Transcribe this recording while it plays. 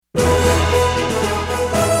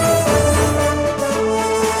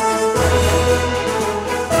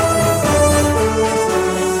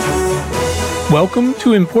Welcome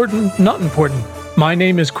to Important Not Important. My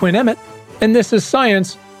name is Quinn Emmett, and this is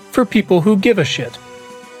Science for People Who Give a Shit.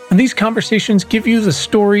 And these conversations give you the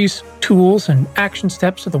stories, tools, and action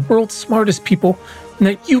steps of the world's smartest people and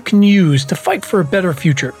that you can use to fight for a better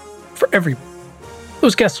future for everyone.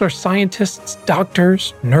 Those guests are scientists,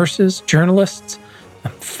 doctors, nurses, journalists,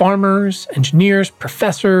 farmers, engineers,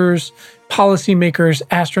 professors, policymakers,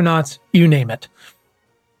 astronauts, you name it.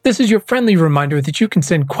 This is your friendly reminder that you can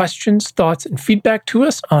send questions, thoughts, and feedback to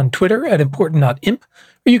us on Twitter at important.imp,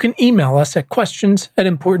 or you can email us at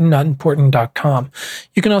questions@importantnotimportant.com.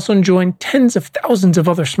 You can also join tens of thousands of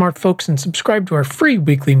other smart folks and subscribe to our free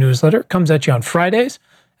weekly newsletter. It comes at you on Fridays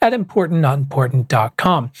at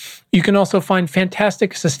importantnotimportant.com. You can also find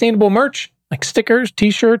fantastic sustainable merch like stickers,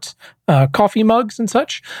 t-shirts, coffee mugs, and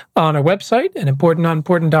such on our website at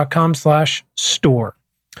importantnotimportant.com/store.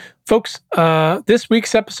 Folks, this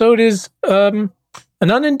week's episode is an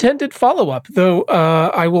unintended follow-up, though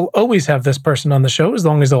I will always have this person on the show as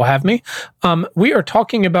long as they'll have me. We are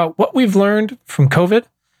talking about what we've learned from COVID,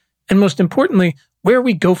 and most importantly, where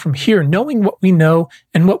we go from here, knowing what we know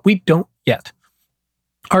and what we don't yet.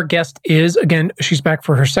 Our guest is, again, she's back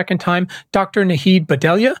for her second time, Dr. Nahid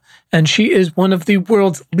Bhadelia, and she is one of the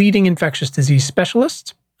world's leading infectious disease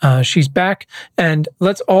specialists. She's back, and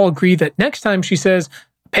let's all agree that next time she says,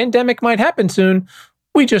 pandemic might happen soon,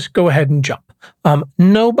 we just go ahead and jump.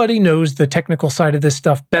 Nobody knows the technical side of this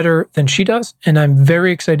stuff better than she does, and I'm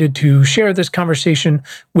very excited to share this conversation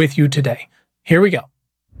with you today. Here we go.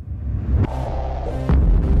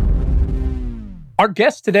 Our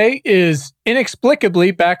guest today is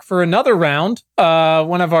inexplicably back for another round,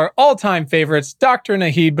 one of our all-time favorites, Dr.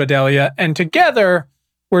 Nahid Bhadelia, and together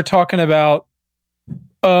we're talking about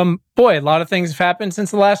a lot of things have happened since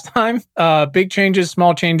the last time. Big changes,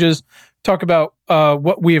 small changes. Talk about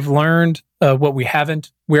what we have learned, what we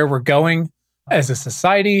haven't, where we're going as a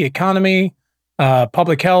society, economy,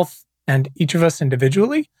 public health, and each of us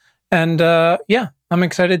individually. And I'm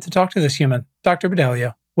excited to talk to this human. Dr.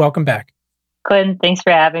 Bhadelia, welcome back. Quinn, thanks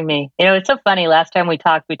for having me. You know, it's so funny. Last time we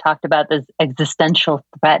talked about this existential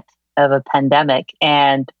threat of a pandemic.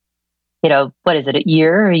 And you know, what is it, a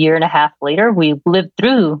year and a half later, we've lived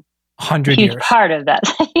through 100 a huge years. Part of that.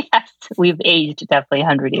 Yes, we've aged definitely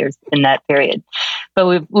 100 years in that period. But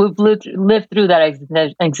we've lived through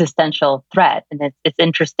that existential threat. And it's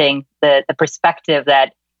interesting, the perspective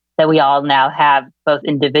that we all now have, both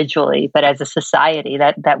individually, but as a society,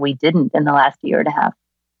 that we didn't in the last year and a half.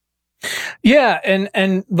 Yeah,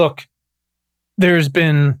 and look, there's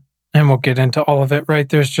been, and we'll get into all of it, right?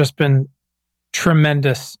 There's just been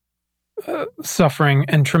tremendous suffering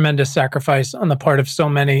and tremendous sacrifice on the part of so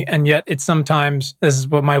many, and yet it's sometimes, this is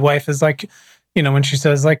what my wife is like, you know, when she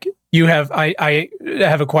says, like, I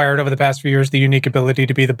have acquired over the past few years the unique ability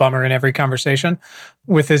to be the bummer in every conversation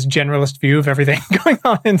with this generalist view of everything going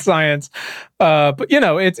on in science. But you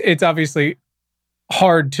know, it's obviously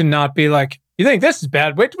hard to not be like, you think this is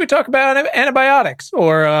bad? Wait till we talk about antibiotics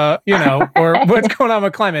or, or what's going on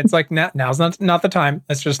with climate. It's like, now's not the time.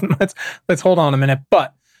 Let's hold on a minute.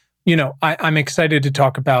 But, you know, I'm excited to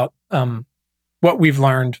talk about what we've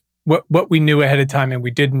learned, what we knew ahead of time and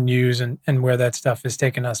we didn't use, and where that stuff has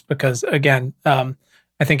taken us. Because again, I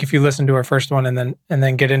think if you listen to our first one and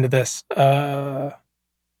then get into this,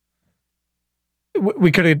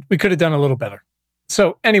 we could have done a little better.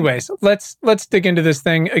 So anyways, let's dig into this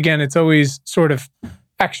thing. Again, it's always sort of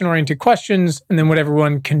action-oriented questions, and then what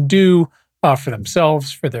everyone can do for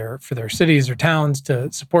themselves, for their cities or towns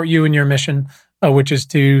to support you in your mission, which is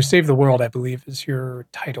to save the world, I believe is your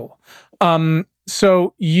title.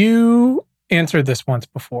 So you answered this once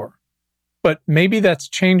before, but maybe that's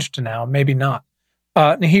changed now, maybe not.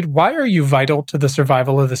 Nahid, why are you vital to the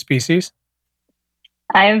survival of the species?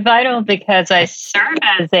 I am vital because I serve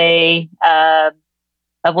as a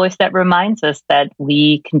voice that reminds us that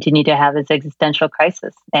we continue to have this existential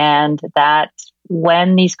crisis, and that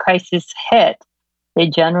when these crises hit, they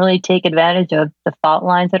generally take advantage of the fault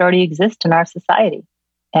lines that already exist in our society,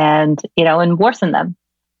 and worsen them.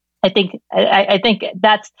 I think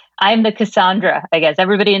I'm the Cassandra. I guess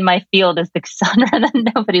everybody in my field is the Cassandra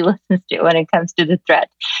that nobody listens to when it comes to the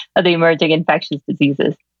threat of the emerging infectious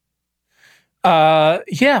diseases.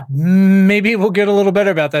 Maybe we'll get a little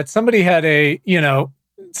better about that. Somebody had a,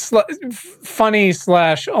 funny /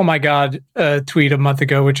 oh my God tweet a month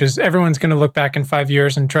ago, which is everyone's going to look back in 5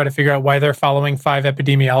 years and try to figure out why they're following 5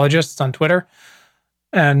 epidemiologists on Twitter.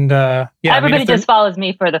 And everybody just follows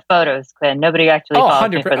me for the photos, Quinn. Nobody actually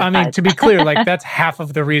follows me for the size. To be clear, like that's half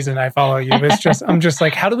of the reason I follow you. It's just I'm just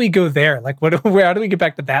like, how do we go there? Like, how do we get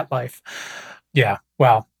back to that life? Yeah,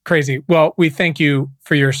 wow. crazy. Well, we thank you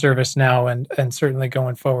for your service now and certainly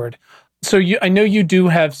going forward. So I know you do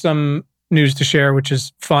have some news to share, which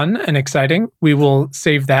is fun and exciting. We will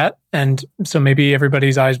save that. And so maybe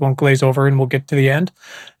everybody's eyes won't glaze over and we'll get to the end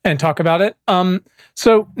and talk about it.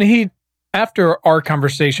 So Naheed, after our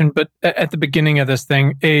conversation, but at the beginning of this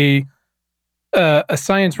thing, a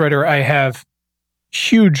science writer I have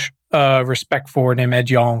huge respect for named Ed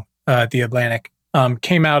Yong at The Atlantic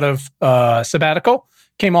came out of sabbatical,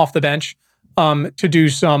 came off the bench to do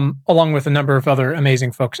some, along with a number of other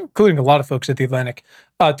amazing folks, including a lot of folks at The Atlantic,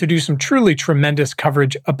 to do some truly tremendous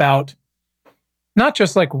coverage about not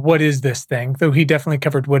just like, what is this thing, though he definitely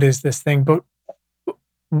covered what is this thing, but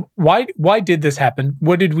why did this happen?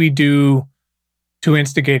 What did we do to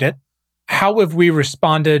instigate it? How have we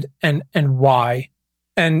responded and why?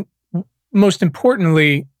 And most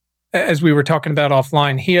importantly, as we were talking about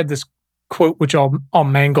offline, he had this quote, which I'll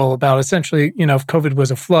mangle, about essentially, if COVID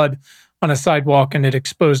was a flood on a sidewalk and it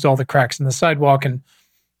exposed all the cracks in the sidewalk. And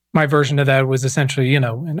my version of that was essentially,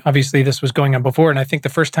 and obviously this was going on before. And I think the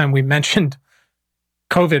first time we mentioned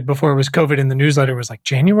COVID before it was COVID in the newsletter was like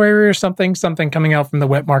January or something coming out from the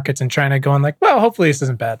wet markets in China going like, well, hopefully this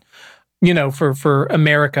isn't bad. For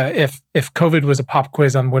America, if COVID was a pop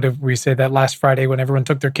quiz on, what did we say that last Friday when everyone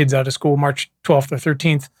took their kids out of school, March 12th or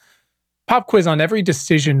 13th, pop quiz on every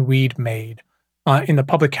decision we'd made in the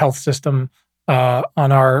public health system,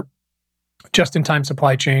 on our just-in-time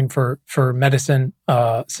supply chain for medicine,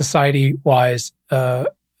 society-wise,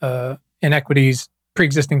 inequities,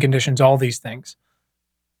 pre-existing conditions, all these things.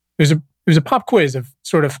 It was a pop quiz of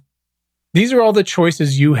sort of, these are all the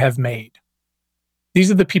choices you have made. These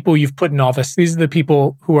are the people you've put in office. These are the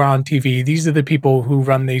people who are on TV. These are the people who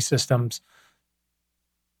run these systems.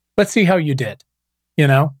 Let's see how you did.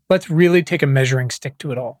 Let's really take a measuring stick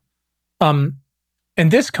to it all. And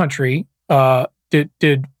this country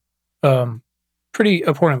did pretty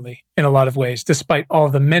abhorrently in a lot of ways, despite all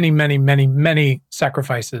the many, many, many, many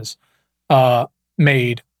sacrifices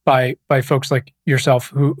made by folks like yourself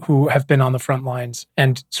who have been on the front lines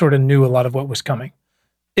and sort of knew a lot of what was coming.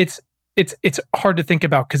 It's hard to think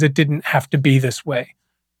about because it didn't have to be this way.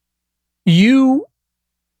 You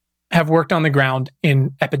have worked on the ground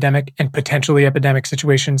in epidemic and potentially epidemic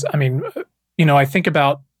situations. I mean, I think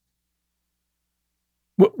about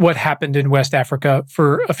what happened in West Africa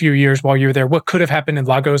for a few years while you were there. What could have happened in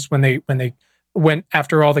Lagos when they went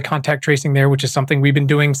after all the contact tracing there, which is something we've been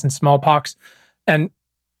doing since smallpox. And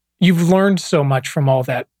you've learned so much from all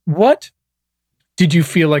that. What did you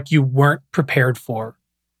feel like you weren't prepared for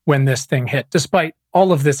when this thing hit, despite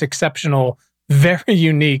all of this exceptional, very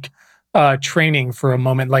unique training for a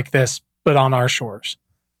moment like this, but on our shores?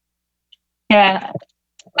 Yeah,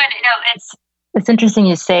 but it's interesting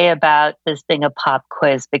you say about this being a pop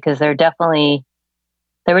quiz, because there were definitely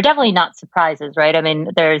not surprises, right? I mean,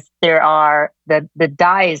 there are the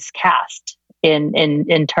die is cast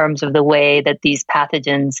in terms of the way that these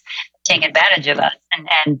pathogens take advantage of us,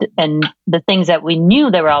 and the things that we knew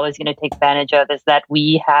they were always going to take advantage of is that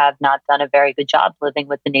we have not done a very good job living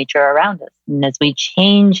with the nature around us. And as we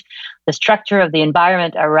change the structure of the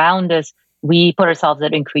environment around us, we put ourselves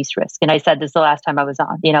at increased risk. And I said this the last time I was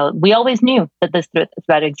on. We always knew that this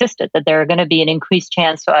threat existed, that there are going to be an increased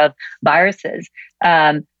chance of viruses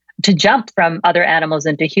to jump from other animals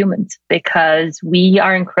into humans, because we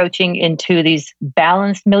are encroaching into these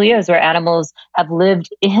balanced milieus where animals have lived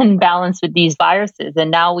in balance with these viruses.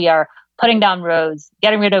 And now we are putting down roads,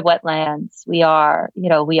 getting rid of wetlands. We are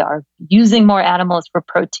using more animals for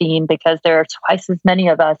protein because there are twice as many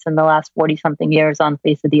of us in the last 40 something years on the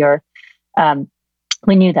face of the earth.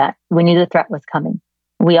 We knew that. We knew the threat was coming.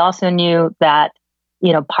 We also knew that,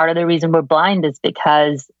 part of the reason we're blind is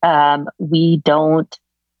because we don't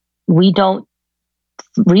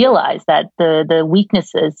realize that the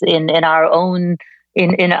weaknesses in our own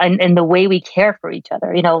in the way we care for each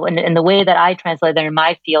other, and the way that I translate that in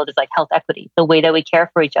my field is like health equity. The way that we care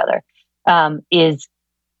for each other is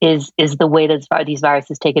the way that these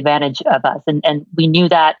viruses take advantage of us, and we knew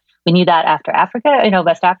that. We knew that after Africa,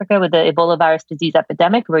 West Africa with the Ebola virus disease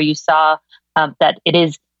epidemic, where you saw that it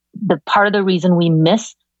is the part of the reason we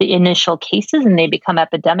miss the initial cases and they become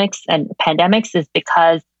epidemics and pandemics is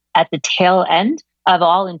because at the tail end of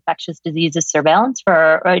all infectious diseases surveillance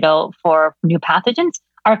for new pathogens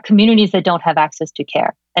are communities that don't have access to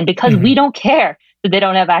care. And because we don't care that they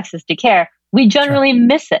don't have access to care, we generally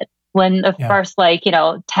miss it when the first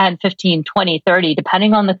 10, 15, 20, 30,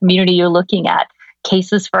 depending on the community you're looking at,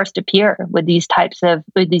 cases first appear with these types of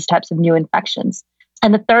new infections.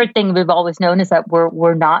 And the third thing we've always known is that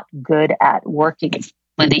we're not good at working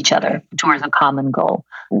with each other towards a common goal.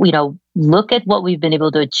 Look at what we've been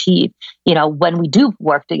able to achieve, when we do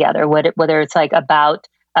work together, whether it's like about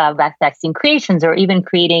vaccine creations or even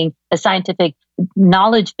creating a scientific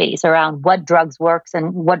knowledge base around what drugs works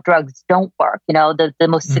and what drugs don't work. The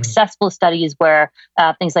most successful studies where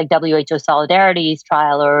things like WHO Solidarity's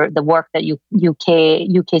trial or the work that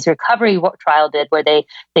UK's recovery trial did, where they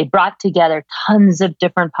brought together tons of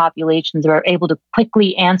different populations who were able to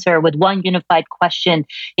quickly answer with one unified question,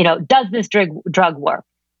 does this drug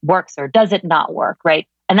works or does it not work, right?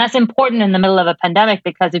 And that's important in the middle of a pandemic,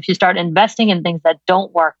 because if you start investing in things that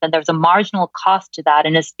don't work, then there's a marginal cost to that.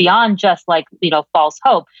 And it's beyond just like, false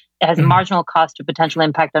hope. It has a marginal cost to potential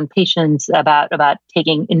impact on patients about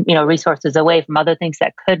taking, resources away from other things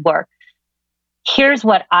that could work. Here's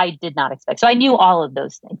what I did not expect. So I knew all of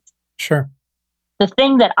those things. Sure. The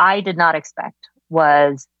thing that I did not expect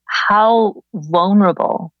was how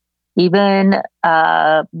vulnerable even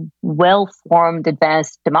well-formed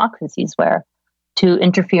advanced democracies were to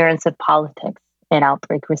interference of politics in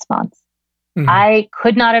outbreak response. Mm-hmm. I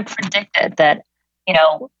could not have predicted that,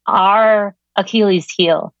 our Achilles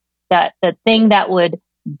heel, that the thing that would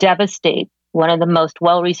devastate one of the most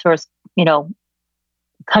well-resourced,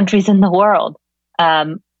 countries in the world,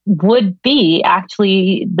 would be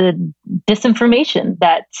actually the disinformation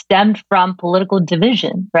that stemmed from political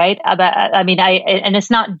division, right? And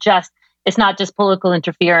it's not just political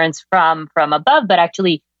interference from above, but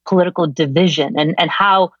actually political division and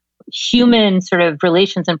how human sort of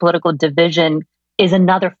relations and political division is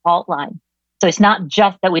another fault line. So it's not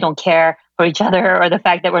just that we don't care for each other or the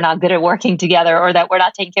fact that we're not good at working together or that we're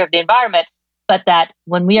not taking care of the environment, but that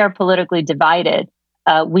when we are politically divided,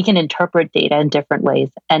 we can interpret data in different ways.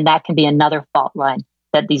 And that can be another fault line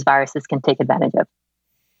that these viruses can take advantage of.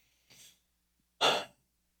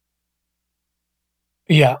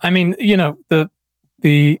 Yeah. I mean,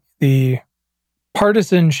 the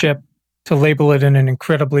partisanship, to label it in an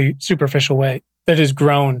incredibly superficial way, that has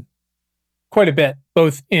grown quite a bit,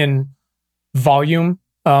 both in volume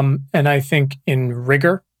and I think in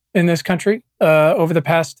rigor in this country over the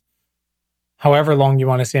past however long you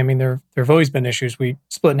want to say. I mean, there have always been issues. We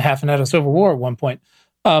split in half and had a civil war at one point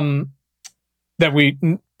that we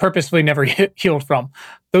purposefully never healed from.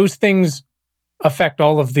 Those things affect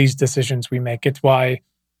all of these decisions we make. It's why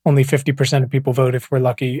only 50% of people vote if we're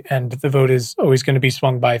lucky, and the vote is always going to be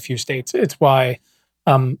swung by a few states. It's why,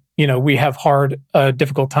 we have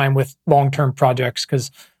difficult time with long-term projects, because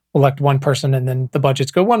we'll elect one person and then the budgets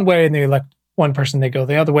go one way, and they elect one person, they go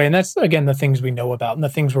the other way. And that's, again, the things we know about and the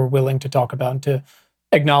things we're willing to talk about and to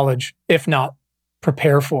acknowledge, if not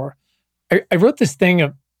prepare for. I wrote this thing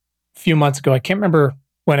a few months ago. I can't remember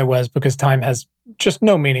when it was, because time has just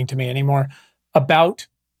no meaning to me anymore, about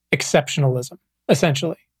exceptionalism,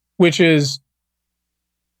 essentially, which is,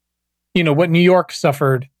 what New York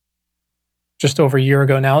suffered just over a year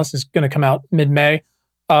ago now. This is going to come out mid-May.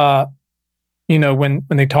 When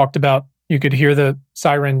they talked about, you could hear the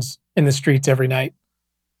sirens in the streets every night,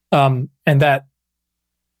 and that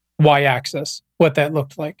y-axis, what that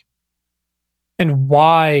looked like, and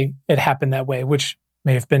why it happened that way, which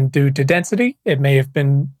may have been due to density. It may have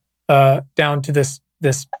been down to this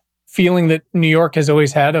feeling that New York has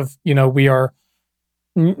always had of, we are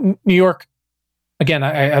New York. Again,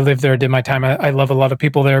 I lived there, did my time. I love a lot of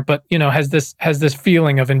people there, but has this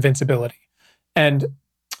feeling of invincibility, and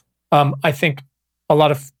I think a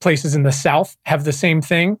lot of places in the South have the same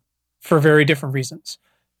thing for very different reasons.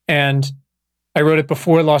 And I wrote it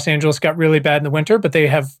before Los Angeles got really bad in the winter, but they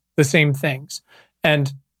have the same things.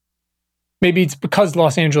 And maybe it's because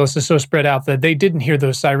Los Angeles is so spread out that they didn't hear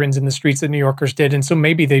those sirens in the streets that New Yorkers did. And so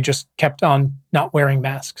maybe they just kept on not wearing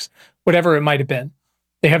masks, whatever it might have been.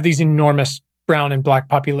 They have these enormous brown and black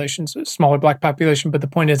populations, a smaller black population. But the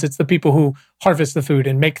point is, it's the people who harvest the food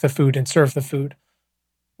and make the food and serve the food.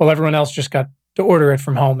 Well, everyone else just got to order it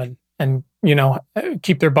from home and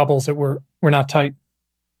keep their bubbles that were not tight.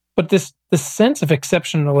 But this sense of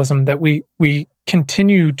exceptionalism that we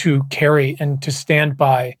continue to carry and to stand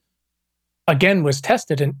by, again, was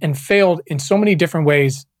tested and failed in so many different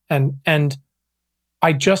ways. And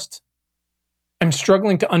I'm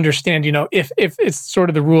struggling to understand, if it's sort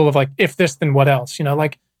of the rule of like, if this, then what else?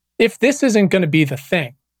 If this isn't going to be the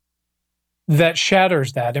thing that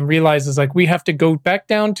shatters that and realizes like we have to go back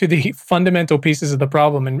down to the fundamental pieces of the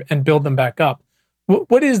problem and build them back up.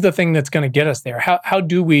 What is the thing that's going to get us there? How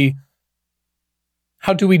do we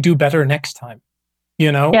do better next time?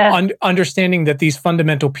 Understanding that these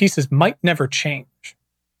fundamental pieces might never change.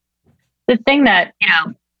 The thing that,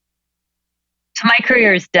 so my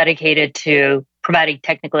career is dedicated to providing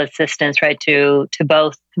technical assistance, right, to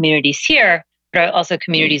both communities here, but also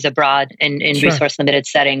communities abroad in Sure. resource-limited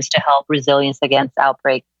settings to help resilience against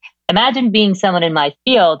outbreak. Imagine being someone in my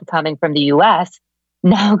field coming from the US,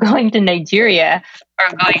 now going to Nigeria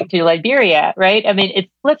or going to Liberia, right? I mean, it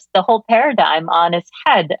flips the whole paradigm on its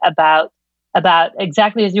head about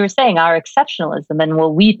exactly as you were saying, our exceptionalism and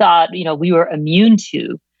what we thought, we were immune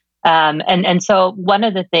to. And so one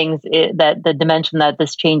of the things that the dimension that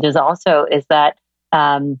this changes also is that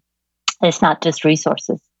it's not just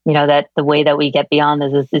resources. That the way that we get beyond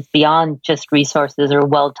this is beyond just resources or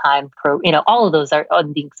well-timed all of those are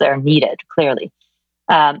things that are needed, clearly.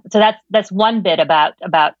 So that's one bit about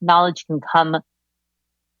knowledge can come.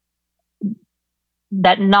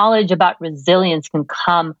 That knowledge about resilience can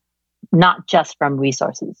come not just from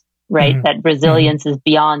resources, right? Mm-hmm. That resilience is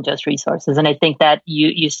beyond just resources. And I think that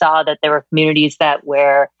you saw that there were communities that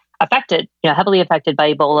were affected, heavily affected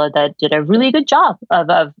by Ebola that did a really good job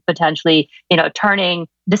of potentially, turning,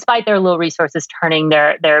 despite their low resources, turning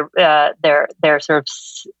their sort of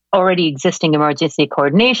already existing emergency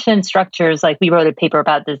coordination structures. Like we wrote a paper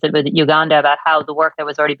about this with Uganda about how the work that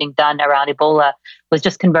was already being done around Ebola was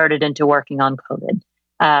just converted into working on COVID.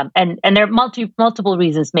 And there are multiple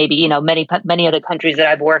reasons. Maybe many other countries that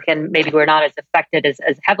I've worked in maybe were not as affected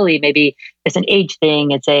as heavily. Maybe it's an age thing.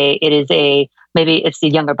 Maybe it's the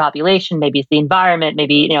younger population. Maybe it's the environment.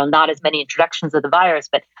 Maybe not as many introductions of the virus.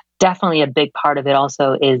 But definitely a big part of it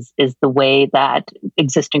also is the way that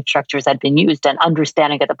existing structures had been used and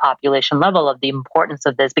understanding at the population level of the importance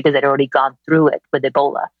of this because they'd already gone through it with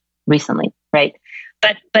Ebola recently, right?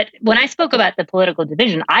 But when I spoke about the political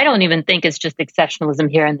division, I don't even think it's just exceptionalism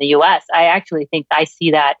here in the U.S. I actually think I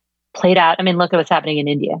see that played out. I mean, look at what's happening in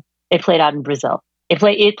India. It played out in Brazil.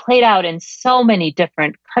 It played out in so many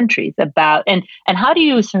different countries about, and how do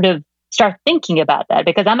you sort of start thinking about that?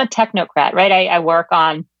 Because I'm a technocrat, right? I work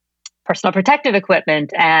on personal protective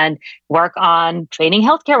equipment and work on training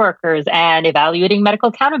healthcare workers and evaluating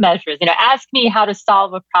medical countermeasures. Ask me how to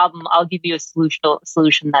solve a problem. I'll give you a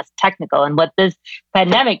solution that's technical. And what this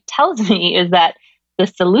pandemic tells me is that the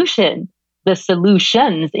solutions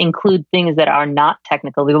include things that are not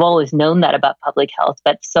technical. We've always known that about public health,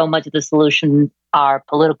 but so much of the solutions are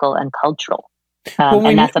political and cultural.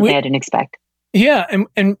 And that's something I didn't expect. Yeah.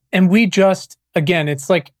 And we just, again, it's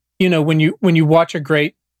like, when you watch a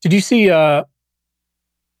great, did you see,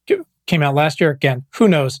 came out last year again, who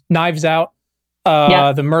knows, Knives Out,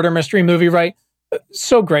 the murder mystery movie, right?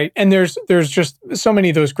 So great. And there's just so many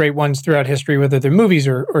of those great ones throughout history, whether they're movies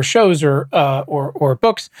or shows or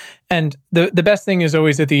books. And the best thing is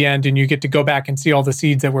always at the end, and you get to go back and see all the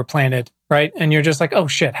seeds that were planted, right? And you're just like, oh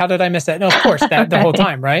shit, how did I miss that? No, of course, that the whole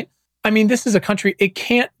time, right? I mean, this is a country,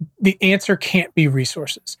 the answer can't be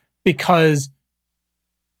resources because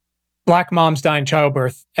Black moms die in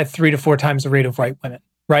childbirth at 3 to 4 times the rate of white women,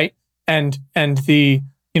 right? And the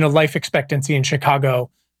life expectancy in Chicago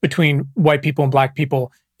between white people and Black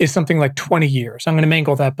people is something like 20 years. I'm going to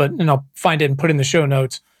mangle that, but I'll find it and put it in the show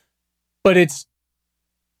notes. But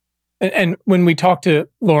and when we talked to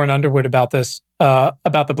Lauren Underwood about this,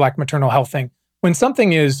 about the Black maternal health thing, when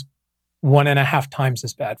something is 1.5 times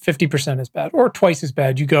as bad, 50% as bad, or twice as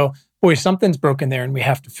bad, you go, boy, something's broken there and we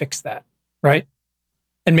have to fix that, right?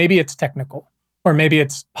 And maybe it's technical, or maybe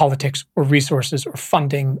it's politics or resources or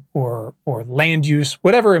funding or land use,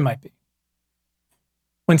 whatever it might be.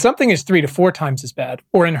 When something is 3 to 4 times as bad,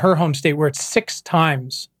 or in her home state where it's 6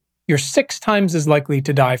 times, you're 6 times as likely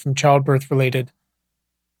to die from childbirth-related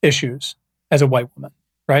issues as a white woman,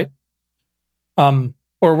 right? Or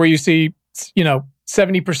where you see,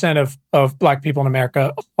 70% of Black people in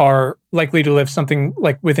America are likely to live something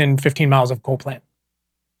like within 15 miles of a coal plant.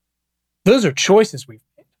 Those are choices we've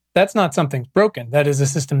made. That's not something broken. That is a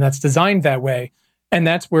system that's designed that way. And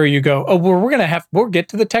that's where you go, oh, well, we'll get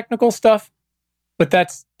to the technical stuff, but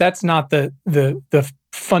that's not the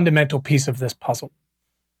fundamental piece of this puzzle.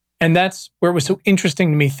 And that's where it was so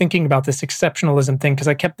interesting to me thinking about this exceptionalism thing, because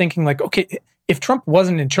I kept thinking like, okay, if Trump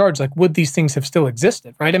wasn't in charge, like, would these things have still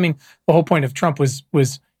existed, right? I mean, the whole point of Trump was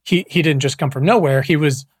he didn't just come from nowhere. He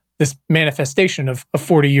was this manifestation of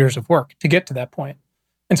 40 years of work to get to that point.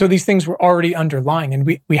 And so these things were already underlying, and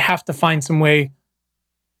we have to find some way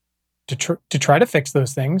to try to fix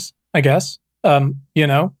those things, I guess,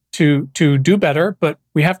 to do better. But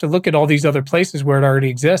we have to look at all these other places where it already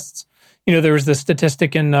exists. There was this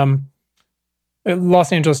statistic in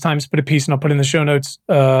Los Angeles Times put a piece, and I'll put in the show notes,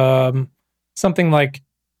 something like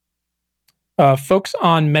folks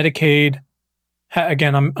on Medicaid,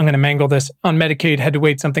 again, I'm going to mangle this, on Medicaid had to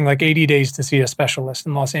wait something like 80 days to see a specialist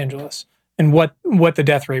in Los Angeles, and what the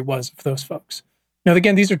death rate was of those folks. Now,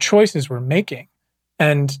 again, these are choices we're making.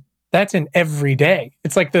 And That's an everyday.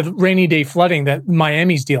 It's like the rainy day flooding that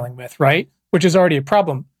Miami's dealing with, right? Which is already a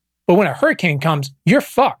problem. But when a hurricane comes, you're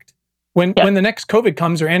fucked. When the next COVID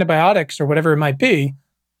comes or antibiotics or whatever it might be,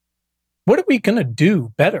 what are we going to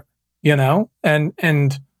do better? You know? And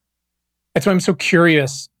that's why I'm so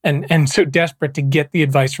curious and so desperate to get the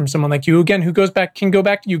advice from someone like you, again, who can go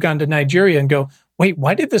back to Uganda, Nigeria and go, wait,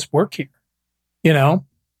 why did this work here? You know?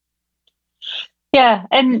 Yeah.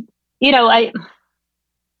 And,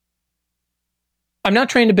 I'm not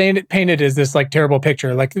trying to paint it as this like terrible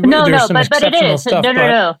picture. Like there's some but it is. Stuff,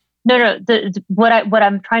 No. What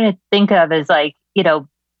I'm trying to think of is like,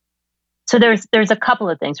 so there's a couple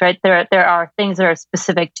of things, right? There are things that are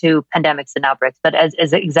specific to pandemics and outbreaks, but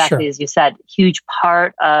as exactly as you said, huge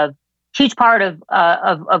part of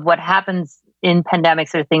what happens in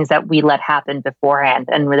pandemics are things that we let happen beforehand,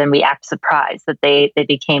 and then we act surprised that they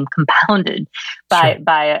became compounded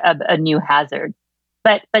by a new hazard.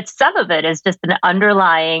 But some of it is just an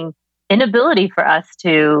underlying inability for us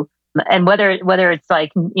to, and whether it's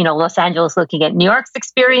like, Los Angeles looking at New York's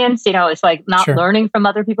experience, it's like not learning from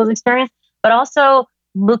other people's experience, but also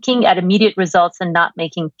looking at immediate results and not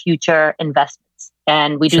making future investments.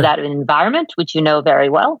 And we do that in environment, which you know very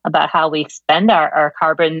well, about how we spend our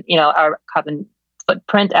carbon, our carbon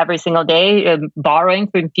footprint every single day, borrowing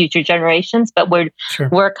from future generations. But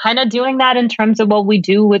we're kind of doing that in terms of what we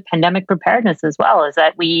do with pandemic preparedness as well, is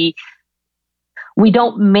that we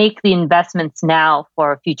don't make the investments now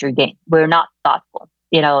for future gain. We're not thoughtful,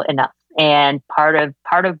 enough. And part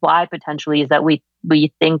of why potentially is that we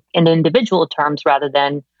think in individual terms rather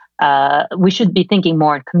than we should be thinking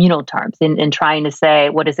more in communal terms in trying to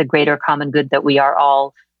say what is a greater common good that we are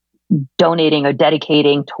all donating or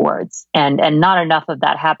dedicating towards. And not enough of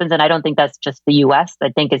that happens. And I don't think that's just the US. I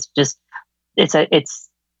think it's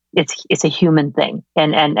a human thing.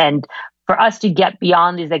 And for us to get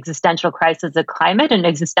beyond these existential crises of climate and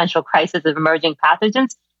existential crises of emerging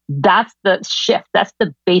pathogens, that's the shift. That's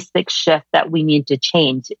the basic shift that we need to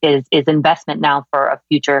change is investment now for a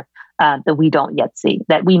future that we don't yet see,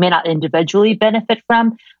 that we may not individually benefit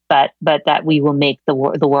from, but that we will make the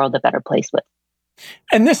world a better place with.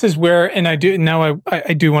 And this is where, and I do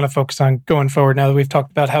want to focus on going forward now that we've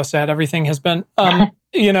talked about how sad everything has been,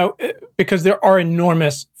 because there are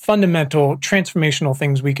enormous, fundamental, transformational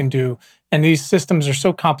things we can do. And these systems are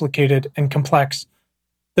so complicated and complex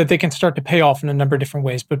that they can start to pay off in a number of different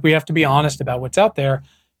ways. But we have to be honest about what's out there.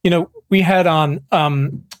 We had on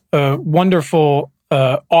a wonderful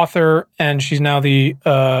author, and she's now the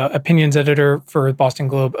opinions editor for Boston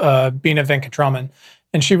Globe, Beena Venkatraman.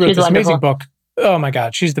 And she wrote this amazing book. Oh my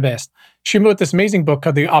God, she's the best. She wrote this amazing book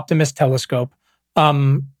called The Optimist Telescope.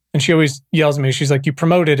 And she always yells at me. She's like, you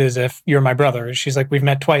promote it as if you're my brother. She's like, we've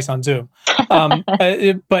met twice on Zoom.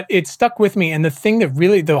 But it stuck with me. And the thing that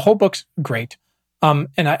really, the whole book's great. And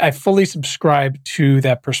I fully subscribe to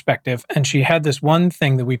that perspective. And she had this one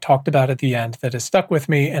thing that we talked about at the end that has stuck with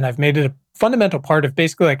me. And I've made it a fundamental part of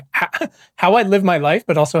basically like how I live my life,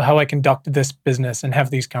 but also how I conduct this business and have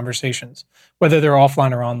these conversations, whether they're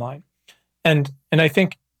offline or online. And I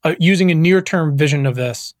think using a near-term vision of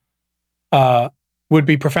this would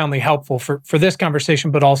be profoundly helpful for this conversation,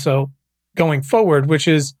 but also going forward, which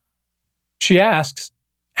is, she asks,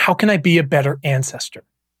 how can I be a better ancestor?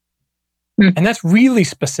 And that's really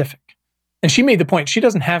specific. And she made the point, she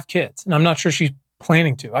doesn't have kids, and I'm not sure she's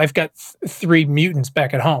planning to. I've got 3 mutants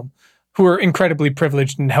back at home who are incredibly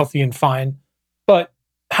privileged and healthy and fine. But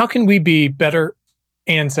how can we be better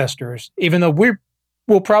ancestors, even though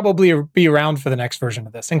we'll probably be around for the next version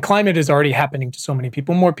of this? And climate is already happening to so many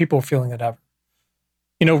people. More people are feeling it ever.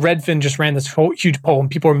 Redfin just ran this whole huge poll, and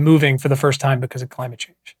people are moving for the first time because of climate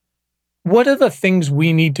change. What are the things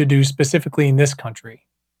we need to do specifically in this country?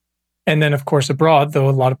 And then, of course, abroad, though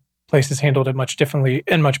a lot of places handled it much differently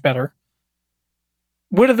and much better.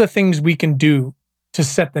 What are the things we can do to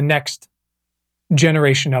set the next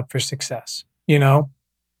generation up for success?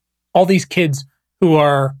 All these kids who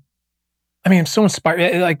are, I'm so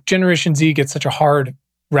inspired. Like Generation Z gets such a hard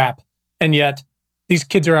rap, and yet these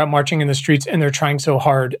kids are out marching in the streets and they're trying so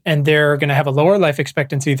hard, and they're going to have a lower life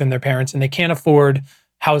expectancy than their parents, and they can't afford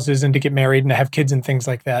houses and to get married and to have kids and things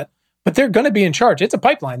like that. But they're going to be in charge. It's a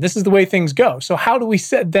pipeline. This is the way things go. So how do we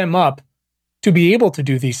set them up to be able to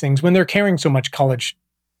do these things when they're carrying so much college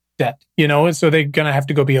debt? And so they're going to have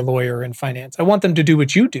to go be a lawyer in finance. I want them to do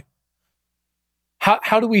what you do.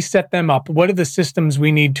 How do we set them up? What are the systems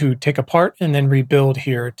we need to take apart and then rebuild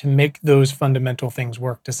here to make those fundamental things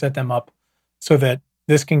work, to set them up so that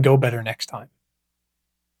this can go better next time?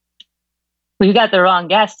 Well, you got the wrong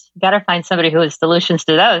guest. You got to find somebody who has solutions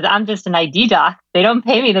to those. I'm just an ID doc. They don't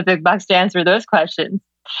pay me the big bucks to answer those questions.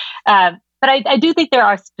 But I do think there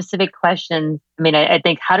are specific questions. I mean, I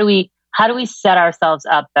think how do we set ourselves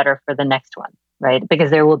up better for the next one, right? Because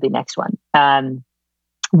there will be next one.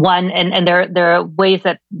 One, and there are ways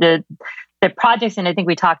that the projects, and I think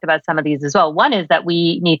we talked about some of these as well. One is that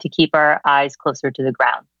we need to keep our eyes closer to the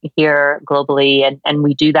ground here globally, and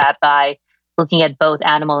we do that by looking at both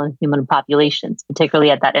animal and human populations,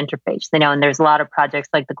 particularly at that interface. And there's a lot of projects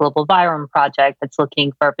like the Global Virome Project that's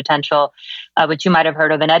looking for potential, which you might have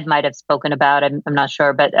heard of, and Ed might have spoken about. I'm not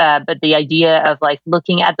sure, but the idea of like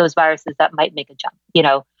looking at those viruses that might make a jump.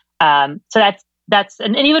 So that's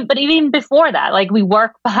and even before that, like we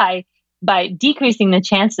work by decreasing the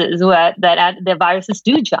chances that the viruses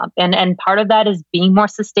do jump, and part of that is being more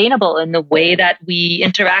sustainable in the way that we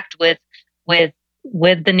interact with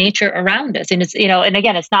the nature around us. And it's, and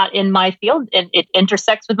again, it's not in my field, and it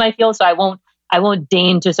intersects with my field, so I won't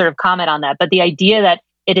deign to sort of comment on that. But the idea that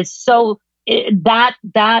it is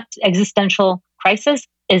that existential crisis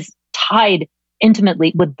is tied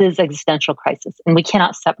intimately with this existential crisis, and we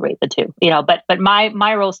cannot separate the two. But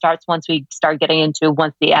my role starts once we start getting into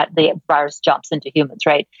once the virus jumps into humans,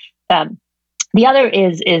 right? The other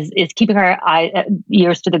is keeping our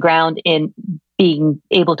ears to the ground in being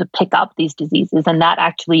able to pick up these diseases, and that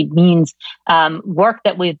actually means work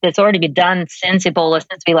that's already been done since Ebola,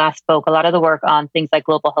 since we last spoke. A lot of the work on things like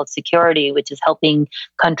global health security, which is helping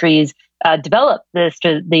countries develop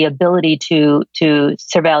the ability to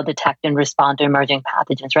surveil, detect, and respond to emerging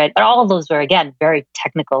pathogens, right? But all of those were, again, very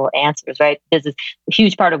technical answers, right? This is a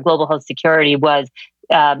huge part of global health security was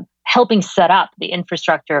helping set up the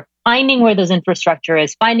infrastructure, finding where those infrastructure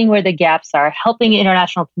is, finding where the gaps are, helping the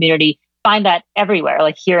international community find that everywhere,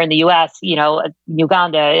 like here in the US,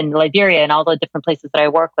 Uganda, in Liberia, and all the different places that I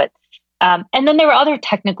work with. And then there were other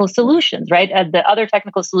technical solutions, right? The other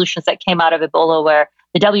technical solutions that came out of Ebola, where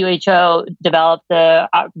the WHO developed the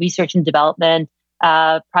research and development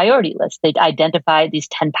priority list. They identified these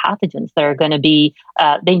 10 pathogens that are going to be,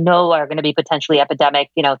 they know are going to be potentially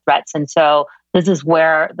epidemic, threats. And so this is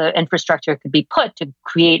where the infrastructure could be put to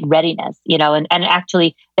create readiness, and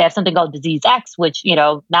actually they have something called Disease X, which,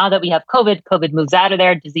 now that we have COVID moves out of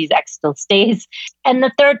there, Disease X still stays. And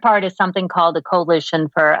the third part is something called the Coalition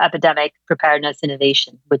for Epidemic Preparedness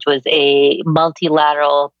Innovation, which was a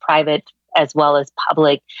multilateral, private, as well as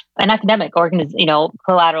public and academic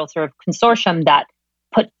collateral sort of consortium that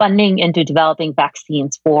put funding into developing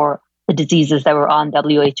vaccines for the diseases that were on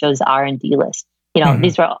WHO's R&D list.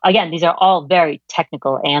 These are all very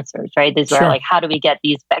technical answers, right? These are like, how do we get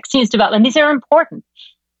these vaccines developed? And these are important.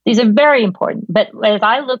 These are very important. But as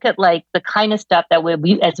I look at like the kind of stuff that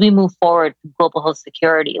as we move forward to global health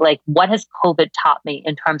security, like what has COVID taught me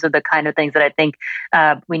in terms of the kind of things that I think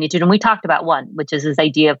we need to do? And we talked about one, which is this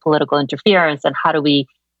idea of political interference, and how do we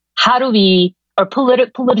or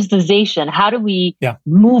politicization, how do we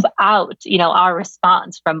move out, our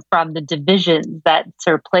response from the divisions that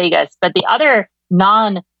sort of plague us? But the other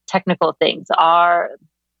non-technical things are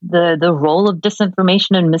the role of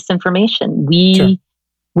disinformation and misinformation. We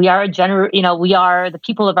are we are the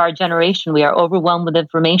people of our generation. We are overwhelmed with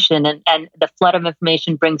information, and the flood of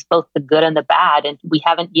information brings both the good and the bad. And we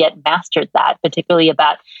haven't yet mastered that, particularly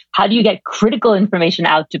about how do you get critical information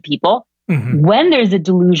out to people when there's a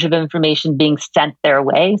deluge of information being sent their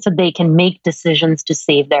way so they can make decisions to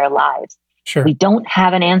save their lives. Sure. We don't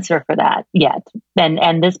have an answer for that yet.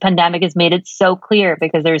 And this pandemic has made it so clear,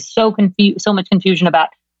 because there's so much confusion about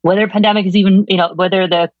whether pandemic is even, whether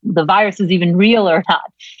the virus is even real or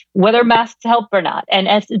not, whether masks help or not. And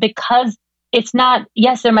because it's not,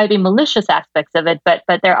 yes, there might be malicious aspects of it, but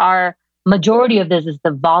there are, majority of this is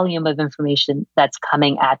the volume of information that's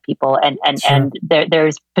coming at people. And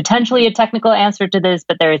there's potentially a technical answer to this,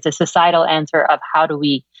 but there is a societal answer of how do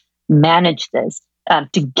we manage this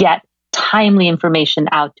to get timely information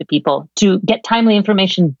out to people, to get timely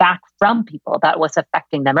information back from people about what's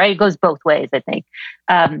affecting them, right? It goes both ways, I think.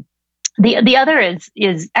 The other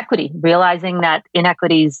is equity, realizing that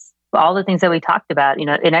inequities, all the things that we talked about,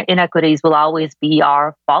 inequities will always be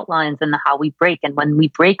our fault lines in how we break. And when we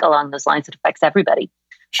break along those lines, it affects everybody.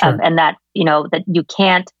 Sure. And that, that you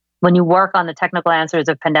can't, when you work on the technical answers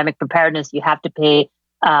of pandemic preparedness, you have to pay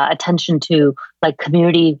attention to like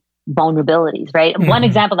community vulnerabilities, right? One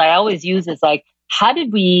example that I always use is like, how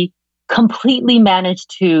did we completely manage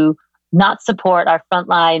to not support our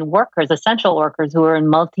frontline workers, essential workers who are in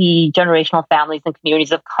multi-generational families and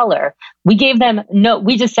communities of color? We gave them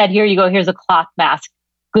we just said, here you go, here's a cloth mask.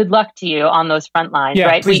 Good luck to you on those front lines,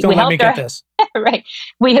 right? Please don't let me get this. Right.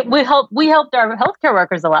 We helped our healthcare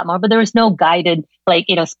workers a lot more, but there was no guided,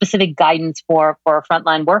 specific guidance for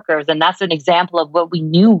frontline workers. And that's an example of what we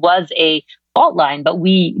knew was a fault line, but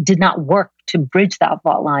we did not work to bridge that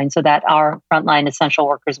fault line so that our frontline essential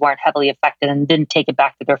workers weren't heavily affected and didn't take it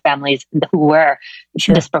back to their families who were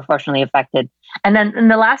disproportionately affected. And then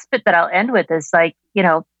the last bit that I'll end with is like,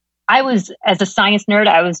 I was, as a science nerd,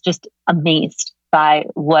 I was just amazed by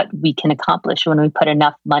what we can accomplish when we put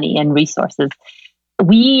enough money and resources.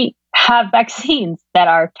 We have vaccines that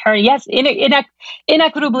are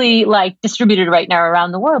inequitably like distributed right now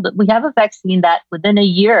around the world. But we have a vaccine that within a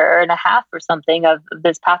year and a half or something of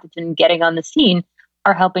this pathogen getting on the scene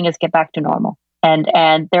are helping us get back to normal. And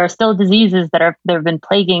there are still diseases that have been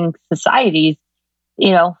plaguing societies,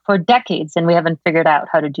 for decades, and we haven't figured out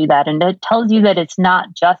how to do that. And it tells you that it's not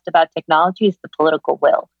just about technology; it's the political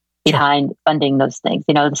will behind funding those things.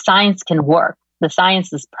 The science can work. The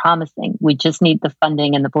science is promising. We just need the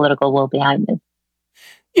funding and the political will behind it.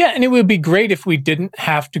 Yeah, and it would be great if we didn't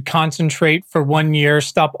have to concentrate for 1 year,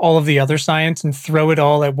 stop all of the other science and throw it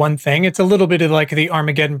all at one thing. It's a little bit of like the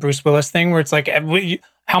Armageddon Bruce Willis thing where it's like,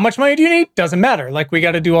 how much money do you need? Doesn't matter. Like, we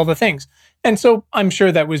got to do all the things. And so I'm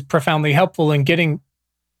sure that was profoundly helpful in getting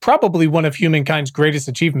probably one of humankind's greatest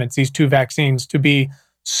achievements, these 2 vaccines, to be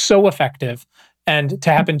so effective and to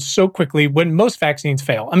happen so quickly when most vaccines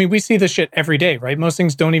fail. I mean, we see this shit every day, right? Most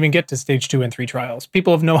things don't even get to stage 2 and 3 trials.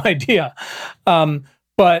 People have no idea.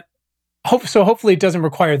 But hopefully it doesn't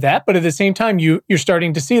require that. But at the same time, you're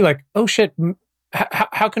starting to see like, oh shit,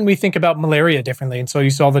 how can we think about malaria differently? And so you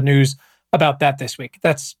saw the news about that this week.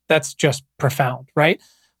 That's just profound, right?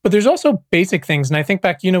 But there's also basic things. And I think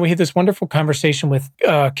back, we had this wonderful conversation with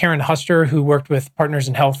Karen Huster, who worked with Partners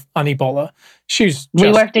in Health on Ebola.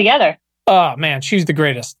 We worked together. Oh man, she's the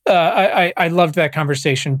greatest. I loved that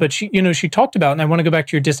conversation. But she talked about, and I want to go back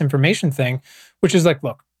to your disinformation thing, which is like,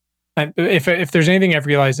 look, if there's anything I've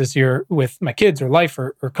realized this year with my kids or life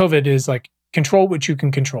or COVID is like, control what you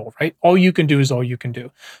can control, right? All you can do is all you can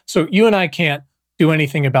do. So you and I can't do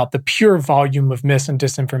anything about the pure volume of mis and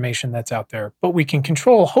disinformation that's out there, but we can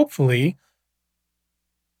control, hopefully,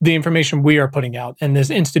 the information we are putting out and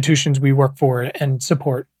these institutions we work for and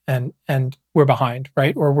support and we're behind,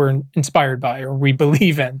 right? Or we're inspired by, or we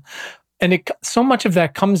believe in. And so much of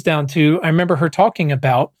that comes down to, I remember her talking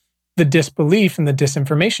about the disbelief and the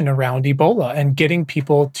disinformation around Ebola and getting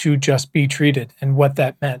people to just be treated and what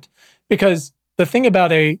that meant. Because the thing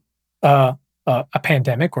about a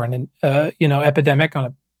pandemic or an epidemic on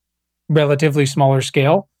a relatively smaller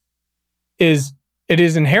scale is it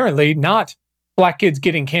is inherently not Black kids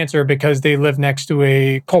getting cancer because they live next to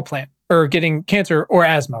a coal plant or getting cancer or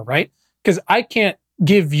asthma, right? Because I can't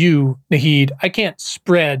give you, Naheed, I can't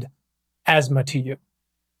spread asthma to you.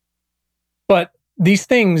 But these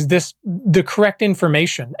things, the correct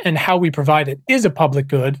information and how we provide it is a public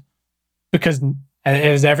good, because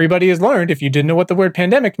as everybody has learned, if you didn't know what the word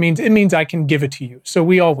pandemic means, it means I can give it to you. So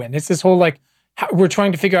we all win. It's this whole we're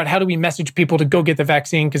trying to figure out how do we message people to go get the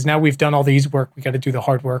vaccine, because now we've done all the easy work. We got to do the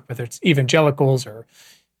hard work, whether it's evangelicals or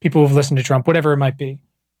people who've listened to Trump, whatever it might be.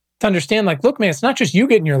 To understand, like, look, man, it's not just you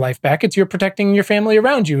getting your life back. It's you're protecting your family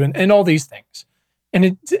around you and all these things.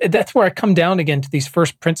 And that's where I come down again to these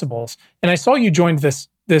first principles. And I saw you joined this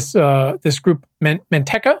group,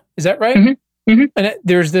 Menteca, is that right? Mm-hmm. Mm-hmm. And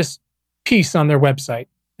there's this piece on their website,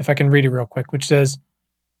 if I can read it real quick, which says,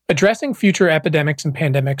 addressing future epidemics and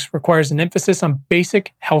pandemics requires an emphasis on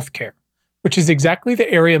basic healthcare, which is exactly the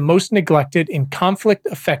area most neglected in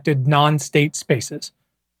conflict-affected non-state spaces.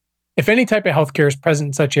 If any type of healthcare is present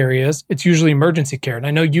in such areas, it's usually emergency care, and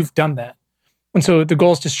I know you've done that. And so the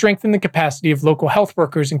goal is to strengthen the capacity of local health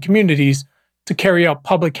workers and communities to carry out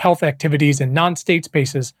public health activities in non-state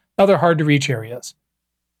spaces, other hard-to-reach areas.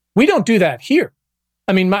 We don't do that here.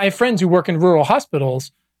 I mean, my friends who work in rural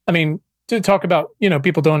hospitals, I mean, to talk about,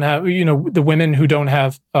 people don't have, the women who don't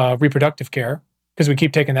have reproductive care, because we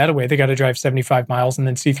keep taking that away. They got to drive 75 miles and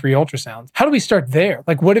then see 3 ultrasounds. How do we start there?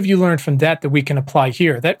 Like, what have you learned from that we can apply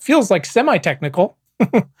here? That feels like semi-technical.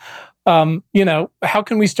 How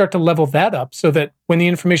can we start to level that up so that when the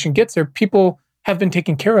information gets there, people have been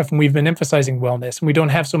taken care of and we've been emphasizing wellness and we don't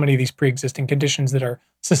have so many of these pre-existing conditions that are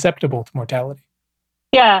susceptible to mortality?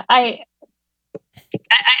 Yeah, I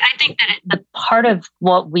think that the part of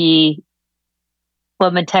what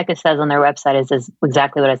Menteca says on their website is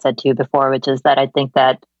exactly what I said to you before, which is that I think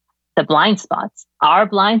that the blind spots, our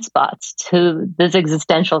blind spots to this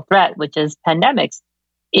existential threat, which is pandemics,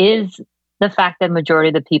 is the fact that majority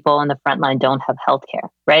of the people on the front line don't have healthcare,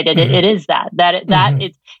 right? It is that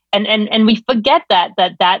it's, and we forget that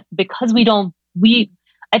because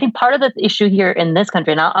I think part of the issue here in this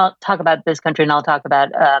country, and I'll talk about this country and I'll talk about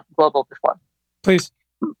global before. Please.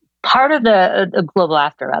 Part of the global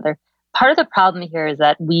after, rather. Part of the problem here is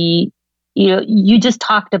that we you just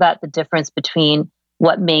talked about the difference between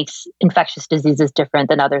what makes infectious diseases different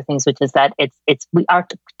than other things, which is that our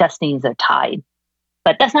destinies are tied.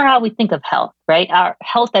 But that's not how we think of health, right? Our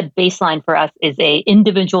health at baseline for us is a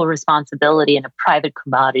individual responsibility and a private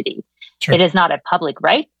commodity. Sure. It is not a public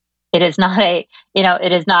right. It is not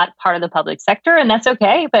it is not part of the public sector, and that's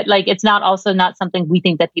okay. But it's not something we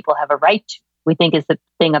think that people have a right to. We think it's the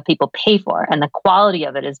thing that people pay for, and the quality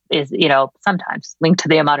of it is sometimes linked to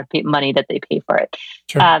the amount of money that they pay for it.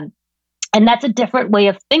 Sure. And that's a different way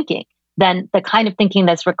of thinking than the kind of thinking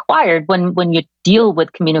that's required when you deal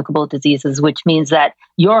with communicable diseases, which means that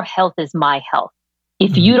your health is my health.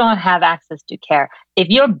 If you don't have access to care, if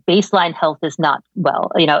your baseline health is not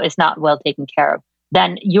is not well taken care of,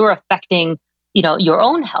 then you're affecting, your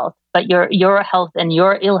own health, but your health and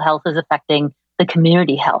your ill health is affecting the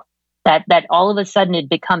community health. That all of a sudden it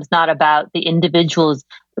becomes not about the individual's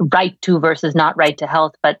right to versus not right to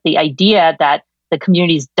health, but the idea that the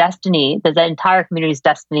community's destiny, that the entire community's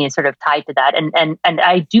destiny is sort of tied to that. And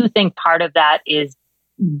I do think part of that is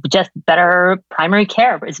just better primary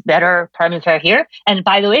care. It's better primary care here. And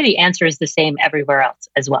by the way, the answer is the same everywhere else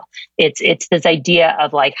as well. It's this idea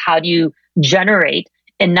of how do you generate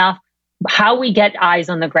enough, how we get eyes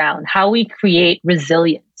on the ground, how we create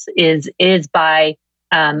resilience is by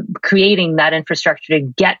creating that infrastructure to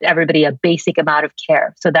get everybody a basic amount of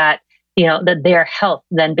care so that that their health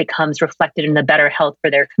then becomes reflected in the better health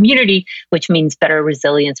for their community, which means better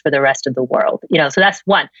resilience for the rest of the world. So that's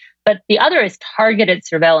one. But the other is targeted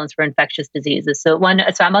surveillance for infectious diseases. So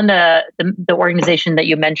I'm on the organization that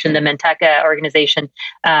you mentioned, the Manteca organization.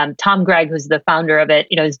 Tom Gregg, who's the founder of it,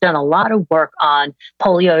 has done a lot of work on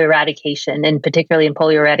polio eradication, and particularly in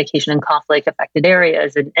polio eradication in conflict-affected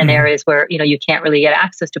areas and areas where you can't really get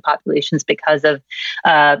access to populations because of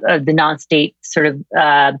the non-state sort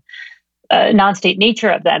of non-state nature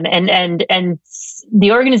of them. And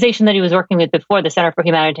the organization that he was working with before, the Center for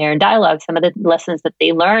Humanitarian Dialogue, some of the lessons that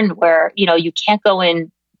they learned were, you can't go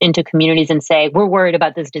into communities and say, we're worried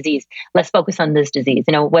about this disease. Let's focus on this disease,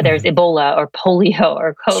 whether it's Ebola or polio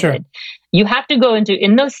or COVID. Sure. You have to go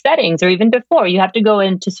in those settings, or even before, you have to go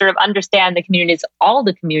in to sort of understand all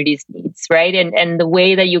the community's needs, right? And the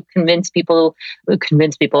way that you convince people,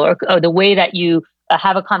 or the way that you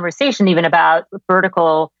have a conversation even about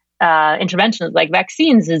vertical interventions like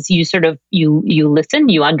vaccines is you listen,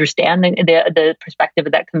 you understand the perspective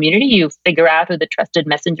of that community, you figure out who the trusted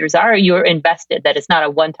messengers are, you're invested, that it's not a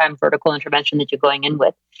one-time vertical intervention that you're going in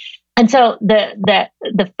with. And so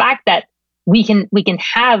the fact that we can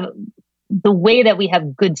have the way that we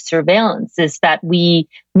have good surveillance is that we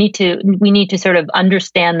need to sort of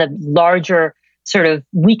understand the larger sort of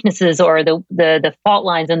weaknesses or the fault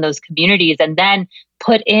lines in those communities, and then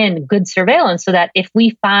put in good surveillance so that if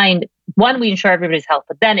we find, one, we ensure everybody's health,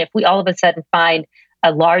 but then if we all of a sudden find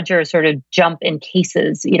a larger sort of jump in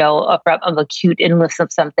cases, of acute illness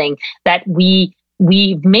of something, that we've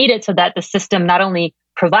made it so that the system not only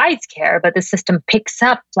provides care, but the system picks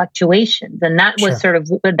up fluctuations. And that was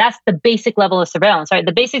that's the basic level of surveillance, right?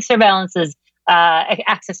 The basic surveillance is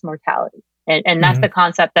access mortality. And that's the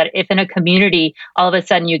concept that if in a community, all of a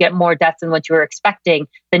sudden you get more deaths than what you were expecting,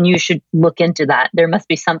 then you should look into that. There must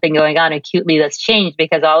be something going on acutely that's changed,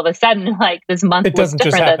 because all of a sudden, this month it doesn't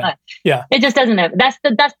looks different. Just happen. Yeah. It just doesn't happen. That's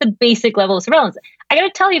the basic level of surveillance. I got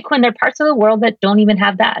to tell you, Quinn, there are parts of the world that don't even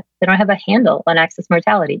have that. They don't have a handle on access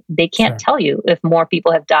mortality. They can't tell you if more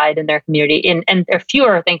people have died in their community. And there are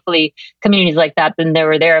fewer, thankfully, communities like that than there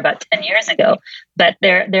were there about 10 years ago. But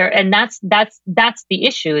and that's the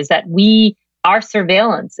issue, is that our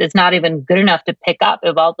surveillance is not even good enough to pick up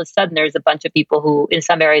if all of a sudden there's a bunch of people who in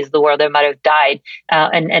some areas of the world that might have died,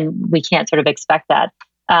 and we can't sort of expect that.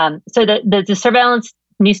 So the surveillance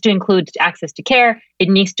needs to include access to care. It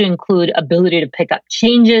needs to include ability to pick up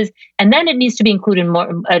changes. And then it needs to be included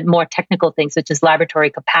in more technical things, such as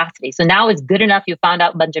laboratory capacity. So now it's good enough you found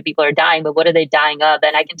out a bunch of people are dying, but what are they dying of?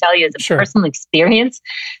 And I can tell you as a personal experience,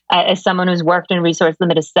 as someone who's worked in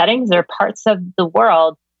resource-limited settings, there are parts of the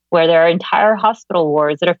world where there are entire hospital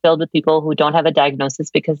wards that are filled with people who don't have a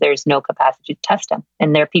diagnosis because there's no capacity to test them.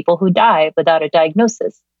 And there are people who die without a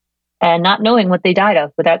diagnosis and not knowing what they died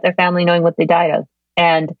of, without their family knowing what they died of.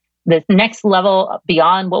 And the next level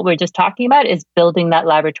beyond what we're just talking about is building that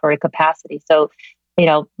laboratory capacity. So,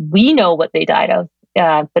 we know what they died of,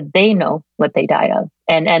 but they know what they died of.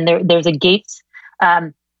 And there's a Gates,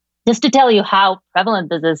 just to tell you how prevalent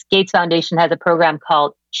this is, Gates Foundation has a program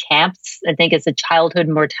called CHAMPS. I think it's a childhood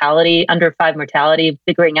mortality, under 5 mortality,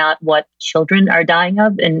 figuring out what children are dying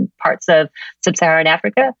of in parts of sub-Saharan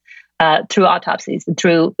Africa through autopsies,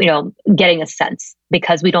 through getting a sense.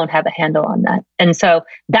 because we don't have a handle on that. And so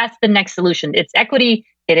that's the next solution. It's equity.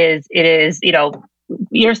 It is,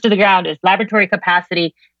 ears to the ground, it's laboratory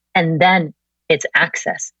capacity, and then it's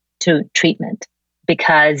access to treatment.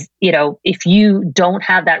 Because, if you don't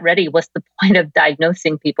have that ready, what's the point of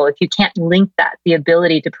diagnosing people if you can't link that, the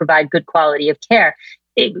ability to provide good quality of care?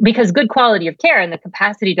 Because good quality of care and the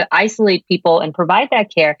capacity to isolate people and provide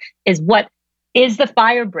that care is what is the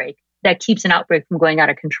fire break that keeps an outbreak from going out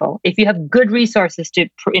of control. If you have good resources to,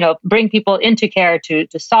 bring people into care to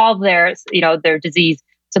solve their disease,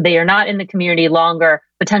 so they are not in the community longer,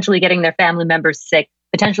 potentially getting their family members sick,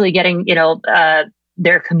 potentially getting,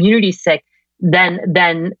 their community sick, then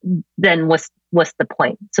what's the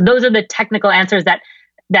point? So those are the technical answers that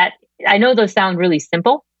I know those sound really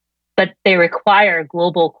simple, but they require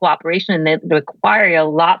global cooperation, and they require a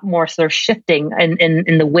lot more sort of shifting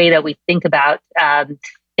in the way that we think about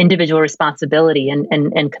individual responsibility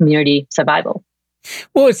and community survival.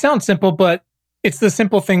 Well, it sounds simple, but it's the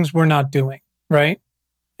simple things we're not doing, right?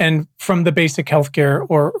 And from the basic healthcare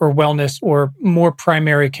or wellness or more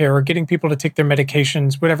primary care or getting people to take their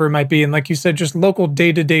medications, whatever it might be. And like you said, just local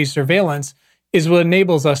day-to-day surveillance is what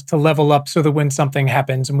enables us to level up so that when something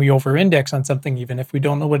happens and we over-index on something, even if we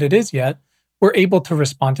don't know what it is yet, we're able to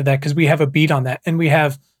respond to that because we have a beat on that and we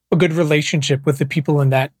have a good relationship with the people in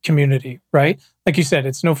that community, right? Like you said,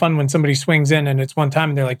 it's no fun when somebody swings in and it's one time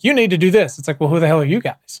and they're like, you need to do this. It's like, well, who the hell are you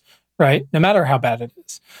guys, right? No matter how bad it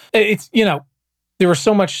is. It's, there was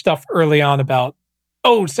so much stuff early on about,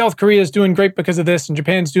 South Korea is doing great because of this, and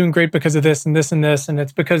Japan's doing great because of this, and this, and this, and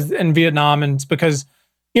it's because, and Vietnam, and it's because,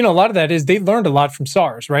 a lot of that is they learned a lot from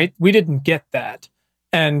SARS, right? We didn't get that.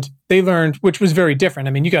 And they learned, which was very different.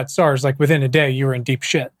 I mean, you got SARS, like within a day, you were in deep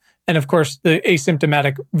shit. And of course, the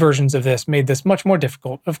asymptomatic versions of this made this much more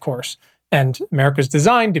difficult, of course. And America's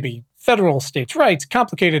designed to be federal, states' rights,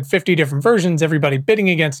 complicated 50 different versions, everybody bidding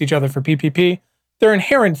against each other for PPP. They're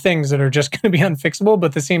inherent things that are just going to be unfixable, but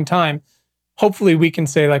at the same time, hopefully we can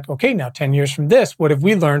say like, okay, now 10 years from this, what have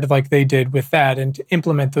we learned like they did with that, and to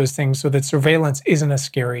implement those things so that surveillance isn't a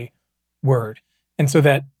scary word. And so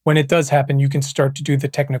that when it does happen, you can start to do the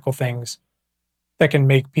technical things that can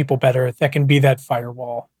make people better, that can be that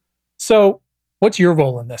firewall. So what's your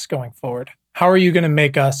role in this going forward? How are you going to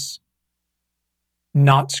make us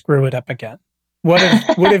not screw it up again? What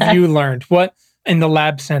have you learned? What, in the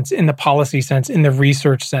lab sense, in the policy sense, in the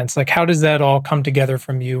research sense, like how does that all come together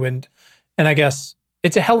from you? And I guess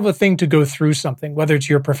it's a hell of a thing to go through something, whether it's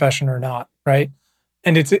your profession or not, right?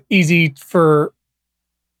 And it's easy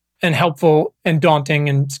and helpful and daunting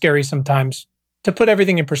and scary sometimes to put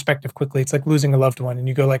everything in perspective quickly. It's like losing a loved one and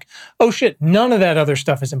you go like, oh shit, none of that other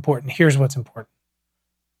stuff is important. Here's what's important.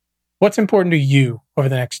 What's important to you over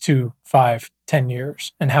the next 2, 5, 10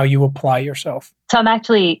 years and how you apply yourself? So I'm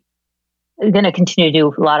actually going to continue to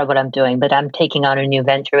do a lot of what I'm doing, but I'm taking on a new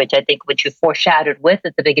venture, which you foreshadowed with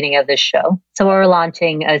at the beginning of this show. So we're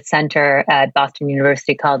launching a center at Boston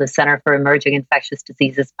University called the Center for Emerging Infectious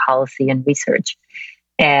Diseases Policy and Research.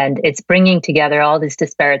 And it's bringing together all these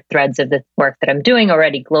disparate threads of the work that I'm doing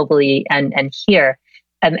already globally and here.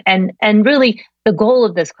 And really the goal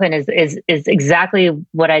of this, Quinn, is exactly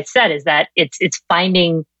what I said, is that it's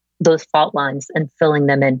finding those fault lines and filling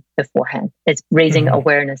them in beforehand. It's raising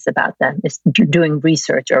awareness about them. It's doing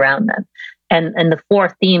research around them. And the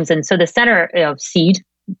 4 themes. And so the center, SEED,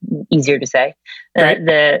 easier to say, right.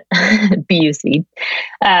 The BU SEED.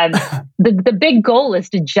 The big goal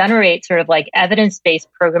is to generate sort of like evidence-based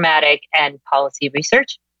programmatic and policy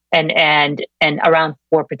research and around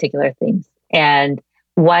 4 particular things. And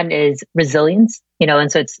one is resilience,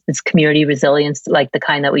 and so it's community resilience, like the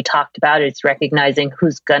kind that we talked about. It's recognizing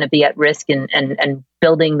who's going to be at risk and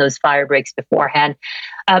building those fire breaks beforehand.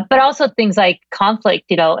 But also things like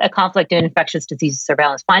conflict, a conflict in infectious disease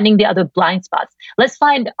surveillance, finding the other blind spots. Let's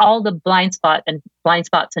find all the blind spots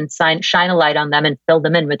and shine a light on them and fill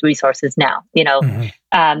them in with resources now.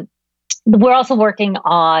 We're also working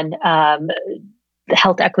on the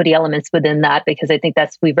health equity elements within that, because I think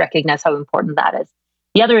we've recognized how important that is.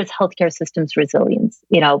 The other is healthcare systems resilience.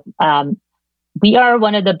 We are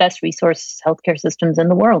one of the best resource healthcare systems in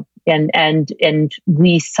the world, and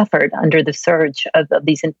we suffered under the surge of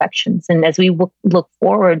these infections. And as we look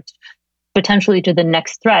forward potentially to the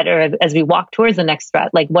next threat, or as we walk towards the next threat,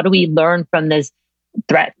 like what do we learn from this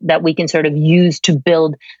threat that we can sort of use to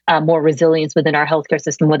build more resilience within our healthcare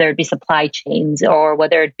system, whether it be supply chains or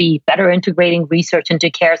whether it be better integrating research into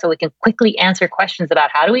care so we can quickly answer questions about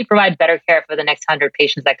how do we provide better care for the next 100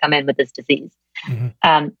 patients that come in with this disease.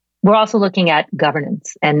 We're also looking at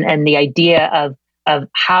governance and the idea of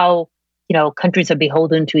how countries are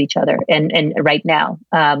beholden to each other, and right now,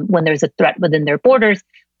 when there's a threat within their borders,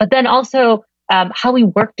 but then also how we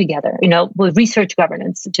work together, with research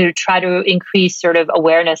governance to try to increase sort of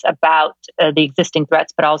awareness about the existing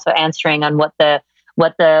threats, but also answering on what the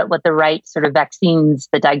right sort of vaccines,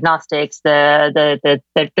 the diagnostics, the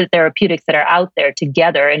therapeutics that are out there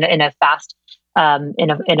together in a fast, in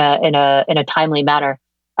a timely manner.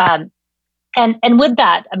 And with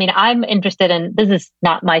that, I mean, I'm interested in, this is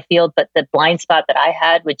not my field, but the blind spot that I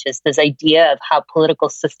had, which is this idea of how political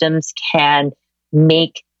systems and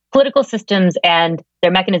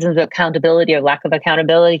their mechanisms of accountability or lack of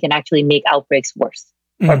accountability can actually make outbreaks worse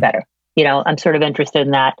or better. I'm sort of interested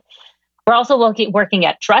in that. We're also working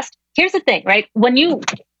at trust. Here's the thing, right?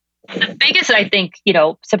 The biggest, I think,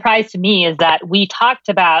 surprise to me is that we talked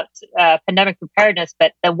about pandemic preparedness,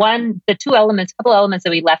 but couple elements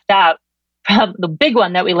that we left out, the big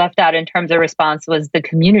one that we left out in terms of response was the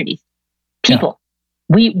community, people.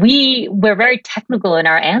 We're very technical in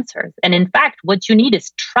our answers. And in fact, what you need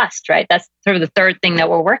is trust, right? That's sort of the third thing that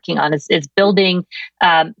we're working on is building,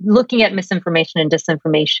 looking at misinformation and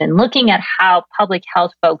disinformation, looking at how public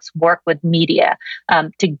health folks work with media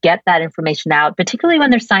to get that information out, particularly when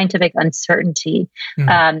there's scientific uncertainty.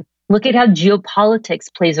 Look at how geopolitics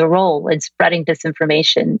plays a role in spreading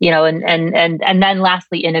disinformation, and then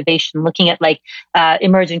lastly, innovation, looking at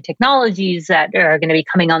emerging technologies that are going to be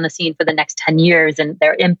coming on the scene for the next 10 years and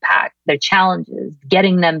their impact, their challenges,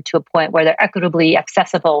 getting them to a point where they're equitably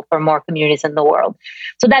accessible for more communities in the world.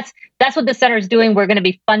 So that's what the center is doing. We're going to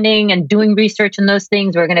be funding and doing research in those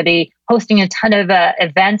things. We're going to be hosting a ton of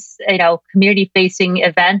events, community-facing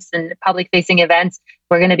events and public-facing events.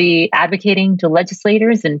 We're going to be advocating to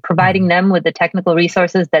legislators and providing them with the technical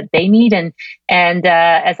resources that they need. And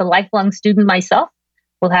as a lifelong student myself,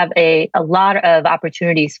 we'll have a lot of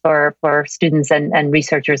opportunities for students and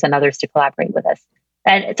researchers and others to collaborate with us.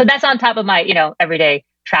 And so that's on top of my, everyday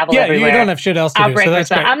travel everywhere. You don't have shit else to do. So that's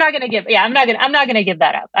great. I'm not going to give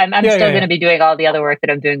that up. I'm still going to be doing all the other work that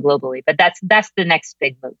I'm doing globally, but that's the next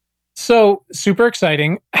big move. So super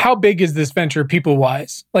exciting. How big is this venture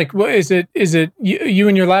people-wise? What is it you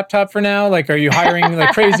and your laptop for now? Are you hiring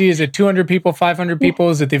like crazy? Is it 200 people, 500 people?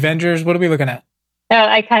 Is it the Avengers? What are we looking at?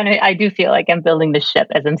 I do feel like I'm building the ship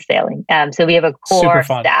as I'm sailing. So we have a core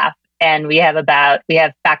staff, and we have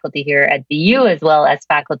faculty here at BU as well as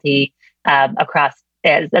faculty across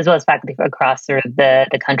sort of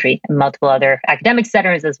the country and multiple other academic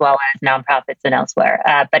centers as well as nonprofits and elsewhere.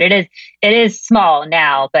 But it is small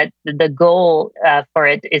now, but the goal for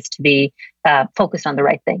it is to be focused on the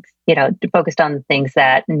right things, focused on the things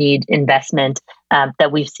that need investment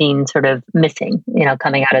that we've seen sort of missing,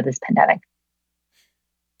 coming out of this pandemic.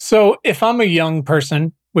 So if I'm a young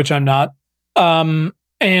person, which I'm not,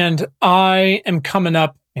 and I am coming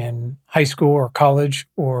up in high school or college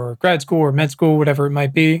or grad school or med school, whatever it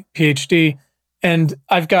might be, PhD, and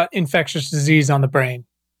I've got infectious disease on the brain,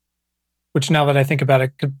 which now that I think about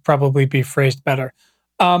it could probably be phrased better.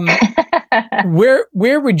 Where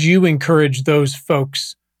would you encourage those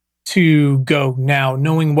folks to go now,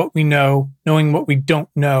 knowing what we know, knowing what we don't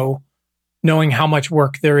know, knowing how much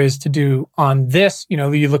work there is to do on this?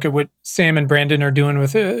 You look at what Sam and Brandon are doing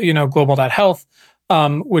with, global.health,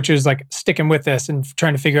 which is sticking with this and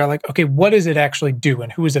trying to figure out okay, what does it actually do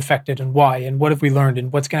and who is affected and why and what have we learned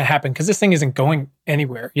and what's going to happen? Because this thing isn't going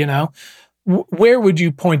anywhere, Where would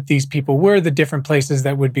you point these people? Where are the different places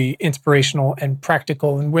that would be inspirational and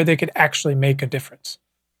practical and where they could actually make a difference?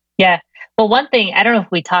 Yeah. Well, one thing, I don't know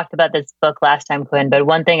if we talked about this book last time, Quinn, but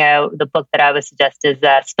one thing the book that I would suggest is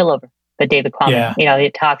Spillover by David Quammen. Yeah.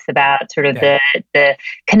 It talks about sort of the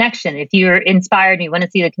connection. If you're inspired and you want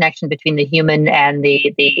to see the connection between the human and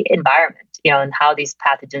the environment, and how these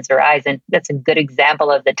pathogens arise. And that's a good example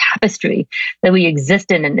of the tapestry that we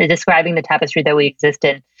exist in and describing the tapestry that we exist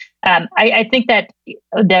in. I think that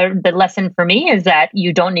the lesson for me is that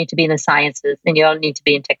you don't need to be in the sciences and you don't need to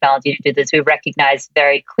be in technology to do this. We recognize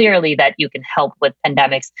very clearly that you can help with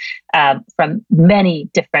pandemics from many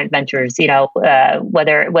different ventures,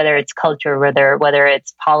 whether it's culture, whether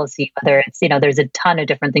it's policy, whether it's, there's a ton of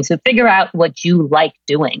different things. So figure out what you like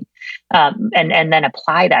doing and then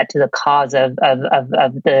apply that to the cause of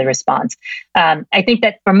the response. I think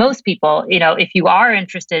that for most people, if you are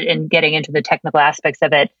interested in getting into the technical aspects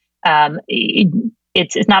of it,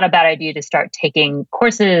 it's not a bad idea to start taking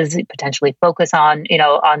courses, potentially focus on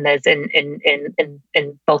this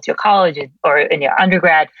in both your college or in your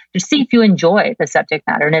undergrad to see if you enjoy the subject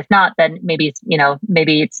matter. And if not, then maybe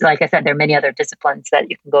it's like I said, there are many other disciplines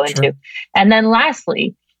that you can go into. And then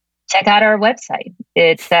lastly, check out our website.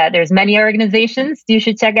 It's there's many organizations you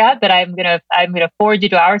should check out, but I'm gonna forward you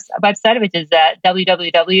to our website, which is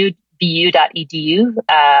www.bu.edu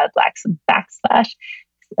backslash,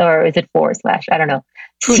 or is it /? I don't know.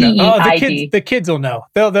 CEID. Oh, the kids will know.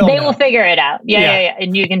 They will figure it out. Yeah.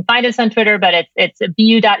 And you can find us on Twitter, but it's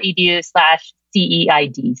bu.edu/CEID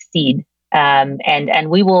seed. And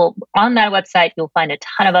we will, on that website, you'll find a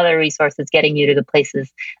ton of other resources getting you to the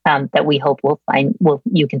places that we hope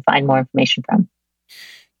you can find more information from.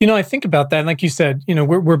 I think about that. And like you said,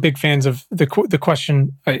 we're big fans of the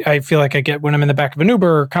question I feel like I get when I'm in the back of an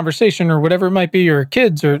Uber or conversation or whatever it might be, or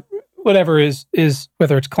kids or whatever is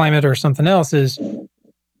whether it's climate or something else, is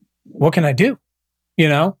what can I do?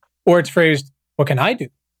 Or it's phrased, what can I do?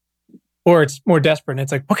 Or it's more desperate and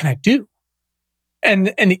it's like, what can I do? And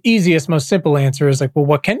the easiest, most simple answer is like, well,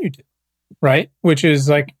 what can you do? Right? Which is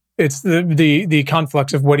like, it's the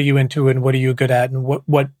conflux of what are you into and what are you good at and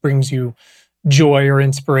what brings you joy or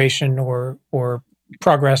inspiration or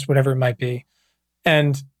progress, whatever it might be.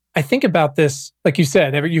 And I think about this, like you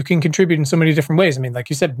said, you can contribute in so many different ways. I mean, like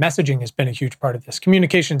you said, messaging has been a huge part of this.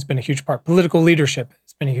 Communication has been a huge part. Political leadership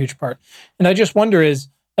has been a huge part. And I just wonder as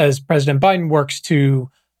President Biden works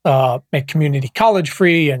to make community college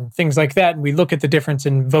free and things like that, and we look at the difference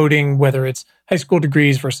in voting, whether it's high school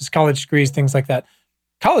degrees versus college degrees, things like that.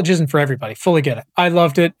 College isn't for everybody. Fully get it. I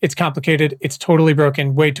loved it. It's complicated. It's totally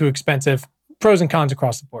broken. Way too expensive. Pros and cons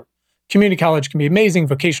across the board. Community college can be amazing.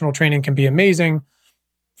 Vocational training can be amazing.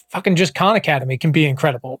 Fucking just Khan Academy can be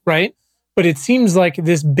incredible, right? But it seems like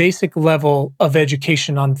this basic level of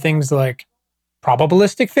education on things like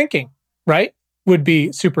probabilistic thinking, right, would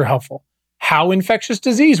be super helpful. How infectious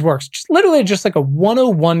disease works, literally just like a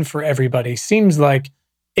 101 for everybody, seems like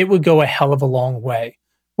it would go a hell of a long way,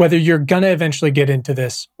 whether you're going to eventually get into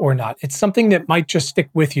this or not. It's something that might just stick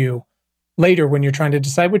with you later when you're trying to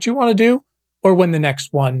decide what you want to do or when the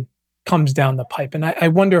next one comes down the pipe. And I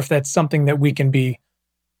wonder if that's something that we can be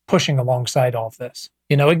pushing alongside all of this,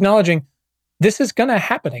 acknowledging this is going to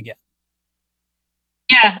happen again.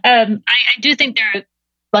 Yeah, I do think there are a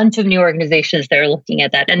bunch of new organizations that are looking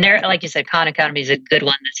at that. And there, like you said, Khan Academy is a good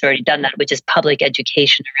one that's already done that, which is public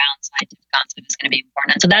education around scientific concepts is going to be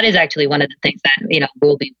important. So that is actually one of the things that,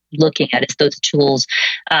 we'll be looking at is those tools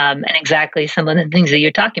and exactly some of the things that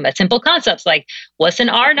you're talking about. Simple concepts like what's an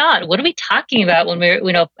R naught? What are we talking about when we're,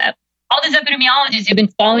 all these epidemiologists you've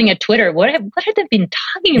been following at Twitter, what have they been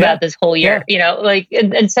talking about this whole year?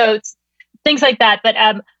 And so it's things like that. But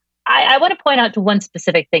I want to point out to one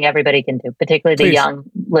specific thing everybody can do, particularly the young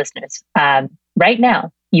listeners. Right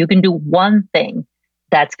now, you can do one thing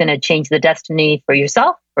that's going to change the destiny for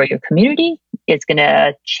yourself, for your community. It's going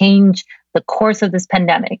to change the course of this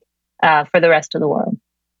pandemic for the rest of the world.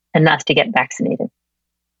 And that's to get vaccinated.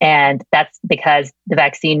 And that's because the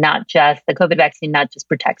COVID vaccine not just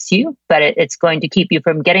protects you, but it's going to keep you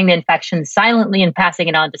from getting the infection silently and passing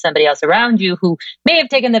it on to somebody else around you who may have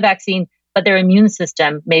taken the vaccine, but their immune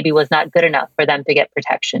system maybe was not good enough for them to get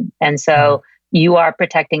protection. And so you are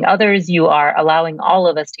protecting others. You are allowing all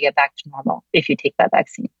of us to get back to normal if you take that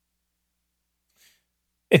vaccine.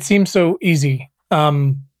 It seems so easy.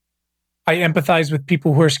 I empathize with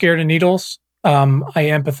people who are scared of needles. I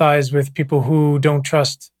empathize with people who don't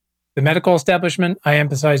trust the medical establishment. I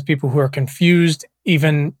empathize with people who are confused,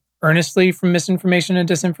 even earnestly, from misinformation and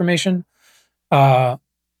disinformation. I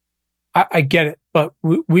get it, but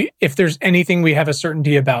we if there's anything we have a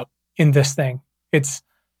certainty about in this thing, it's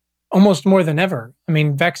almost more than ever. I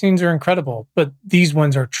mean, vaccines are incredible, but these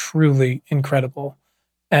ones are truly incredible,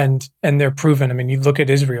 and they're proven. I mean, you look at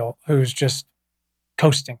Israel, who's just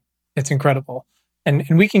coasting. It's incredible. And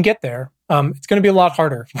we can get there. It's going to be a lot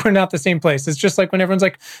harder. We're not the same place. It's just like when everyone's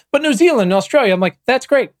like, but New Zealand and Australia, I'm like, that's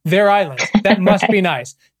great. They're islands. That must be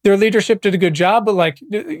nice. Their leadership did a good job, but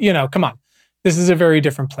come on. This is a very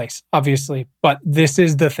different place, obviously. But this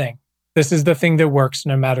is the thing. This is the thing that works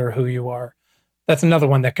no matter who you are. That's another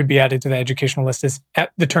one that could be added to the educational list is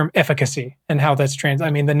the term efficacy and how that's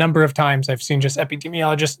I mean, the number of times I've seen just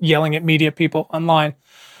epidemiologists yelling at media people online.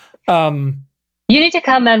 You need to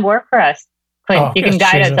come and work for us. You can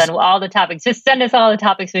guide us on all the topics. Just send us all the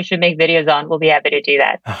topics we should make videos on. We'll be happy to do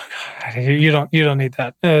that. Oh, God. You don't need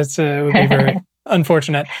that. It would be very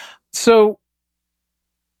unfortunate. So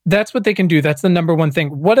that's what they can do. That's the number one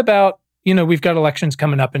thing. What about, we've got elections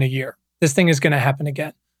coming up in a year. This thing is going to happen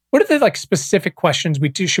again. What are the specific questions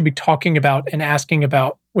we should be talking about and asking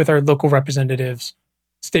about with our local representatives,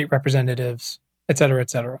 state representatives, et cetera, et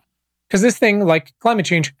cetera? Because this thing, like climate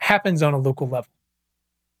change, happens on a local level.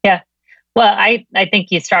 Yeah. Well, I think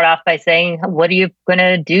you start off by saying, what are you going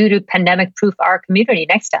to do to pandemic-proof our community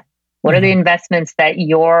next time? What are the investments that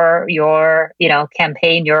your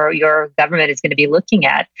campaign, your government is going to be looking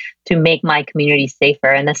at to make my community safer?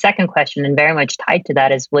 And the second question, and very much tied to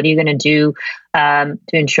that, is what are you going to do to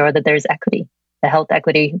ensure that there's equity, the health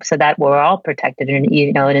equity, so that we're all protected in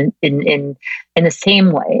the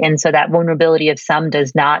same way, and so that vulnerability of some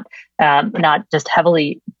does not just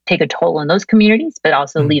heavily take a toll on those communities, but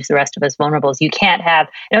also leaves the rest of us vulnerable. So you can't have,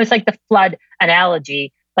 it's like the flood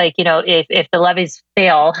analogy. Like, if the levees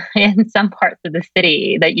fail in some parts of the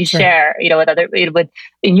city that you share,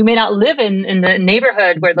 and you may not live in the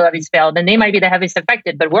neighborhood where the levees fail, then they might be the heaviest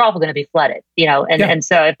affected, but we're all going to be flooded, and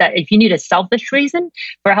so if you need a selfish reason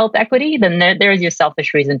for health equity, then there's your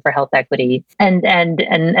selfish reason for health equity. And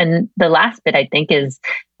the last bit, I think, is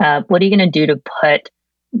what are you going to do to put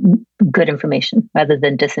good information rather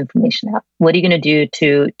than disinformation out? What are you going to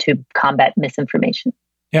do to combat misinformation?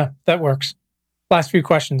 Yeah, that works. Last few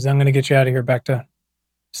questions. I'm going to get you out of here, back to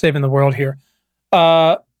saving the world here.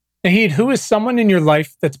 Naheed, who is someone in your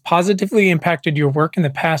life that's positively impacted your work in the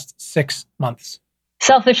past 6 months?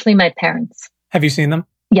 Selfishly, my parents. Have you seen them?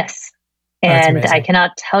 Yes. And I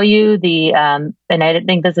cannot tell you and I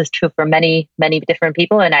think this is true for many, many different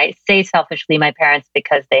people. And I say selfishly my parents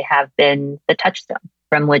because they have been the touchstone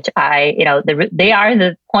from which they are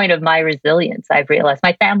the point of my resilience. I've realized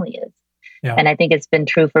my family is. Yeah. And I think it's been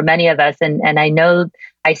true for many of us. And I know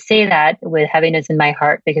I say that with heaviness in my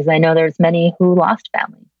heart because I know there's many who lost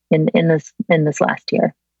family in this last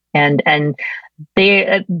year. And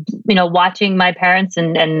they, watching my parents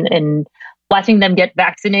and watching them get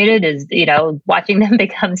vaccinated is, watching them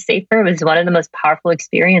become safer was one of the most powerful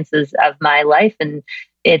experiences of my life. And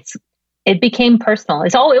it became personal.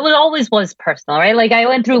 It always was personal, right? Like I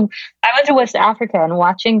went through West Africa, and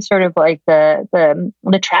watching sort of like the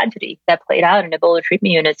tragedy that played out in Ebola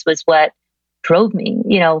treatment units was what drove me,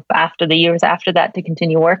 after the years after that, to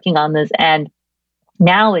continue working on this. And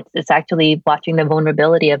now it's actually watching the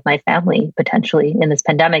vulnerability of my family potentially in this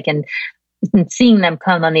pandemic and seeing them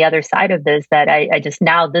come on the other side of this, that I just,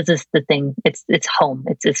 now this is the thing. It's home.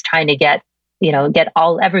 It's trying to get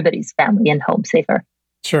everybody's family and home safer.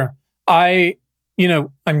 Sure. I'm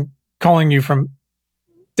calling you from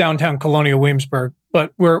downtown Colonial Williamsburg,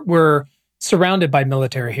 but we're surrounded by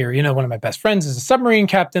military here. One of my best friends is a submarine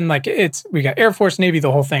captain. We got Air Force, Navy,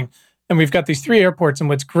 the whole thing. And we've got these 3 airports. And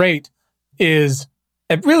what's great is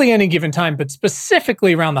at really any given time, but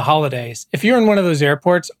specifically around the holidays, if you're in one of those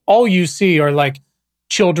airports, all you see are like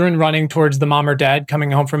children running towards the mom or dad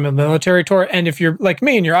coming home from a military tour. And if you're like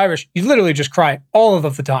me and you're Irish, you literally just cry all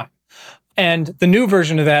of the time. And the new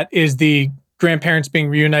version of that is the grandparents being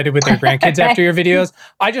reunited with their grandkids after your videos.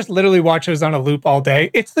 I just literally watch those on a loop all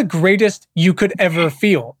day. It's the greatest you could ever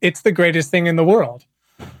feel. It's the greatest thing in the world.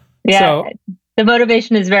 Yeah, so, the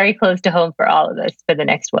motivation is very close to home for all of us for the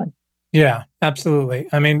next one. Yeah, absolutely.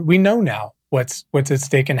 I mean, we know now what's at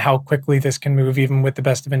stake and how quickly this can move, even with the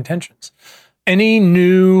best of intentions. Any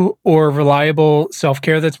new or reliable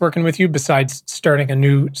self-care that's working with you besides starting a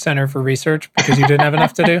new center for research because you didn't have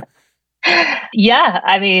enough to do? Yeah,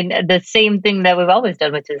 I mean, the same thing that we've always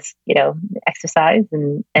done, which is, exercise.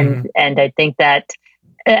 And I think that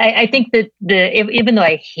even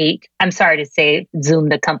though I'm sorry to say, Zoom,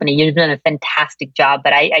 the company, you've done a fantastic job,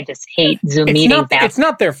 but I just hate Zoom meetings now. It's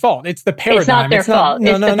not their fault. It's the paradigm. It's not their fault.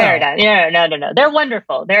 It's the paradigm. No. They're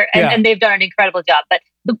wonderful. And they've done an incredible job. But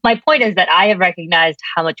my point is that I have recognized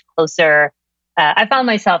how much closer I found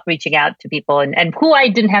myself reaching out to people and who I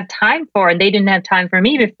didn't have time for, and they didn't have time for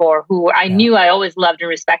me before, who I knew I always loved and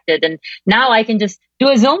respected. And now I can just do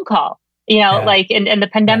a Zoom call, and the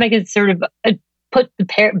pandemic has sort of put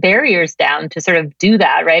the barriers down to sort of do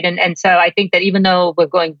that. Right. And so I think that even though we're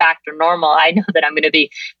going back to normal, I know that I'm going to be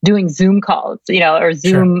doing Zoom calls, or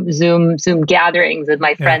Zoom gatherings with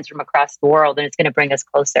my friends from across the world, and it's going to bring us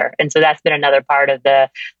closer. And so that's been another part of the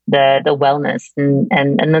wellness. And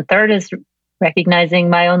the third is recognizing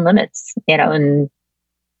my own limits, and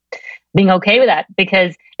being okay with that,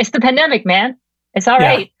 because it's the pandemic, man. It's all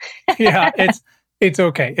right. Yeah, it's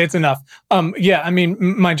okay. It's enough. I mean,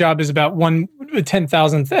 my job is about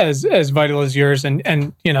 1/10,000th as vital as yours,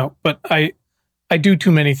 and but I do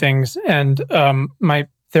too many things, and my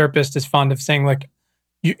therapist is fond of saying, like,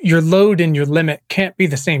 your load and your limit can't be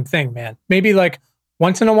the same thing, man. Maybe like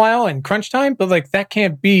once in a while in crunch time, but like that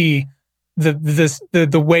can't be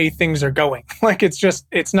the way things are going. Like it's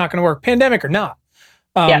not going to work, pandemic or not.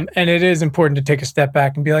 And it is important to take a step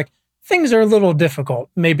back and be like, things are a little difficult.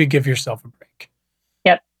 Maybe give yourself a break.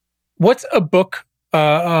 Yep. What's a book,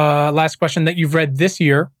 last question, that you've read this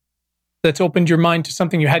year that's opened your mind to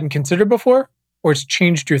something you hadn't considered before, or it's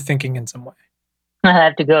changed your thinking in some way? I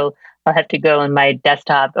have to go I'll have to go in my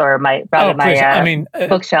desktop or my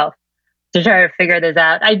bookshelf to try to figure this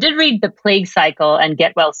out. I did read The Plague Cycle and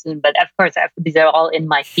Get Well Soon, but of course, these are all in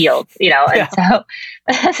my field, and so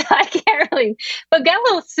I can't really. But Get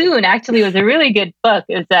Well Soon actually was a really good book.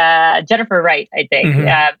 It's Jennifer Wright, I think,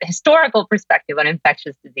 historical perspective on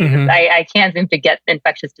infectious diseases. I can't seem to get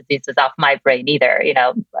infectious diseases off my brain either,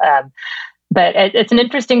 but it's an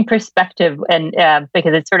interesting perspective, and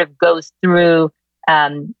because it sort of goes through.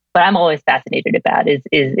 What I'm always fascinated about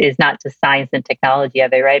is not just science and technology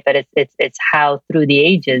of it, right? But it's how through the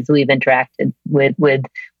ages we've interacted with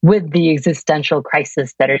the existential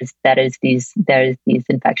crisis that is these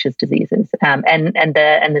infectious diseases, and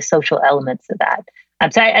the social elements of that.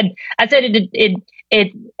 So I said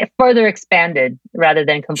it further expanded rather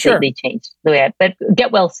than completely changed the way. But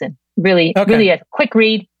Get Well Soon, really a quick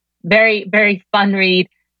read, very very fun read,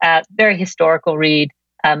 very historical read,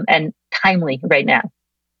 and timely right now.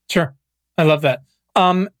 Sure. I love that.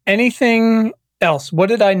 Anything else? What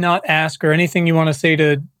did I not ask, or anything you want to say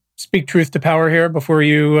to speak truth to power here before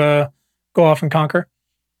you go off and conquer?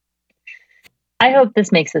 I hope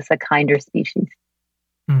this makes us a kinder species.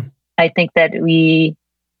 I think that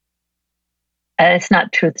it's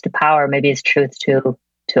not truth to power. Maybe it's truth to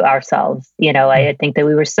ourselves. I think that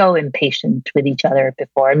we were so impatient with each other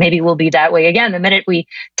before, and maybe we'll be that way again the minute we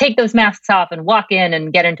take those masks off and walk in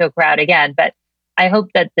and get into a crowd again. But I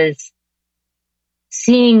hope that this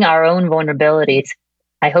seeing our own vulnerabilities,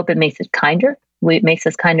 I hope it makes it kinder. It makes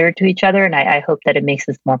us kinder to each other. And I hope that it makes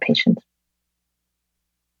us more patient.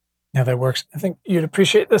 Yeah, that works. I think you'd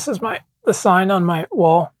appreciate this is the sign on my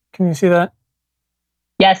wall. Can you see that?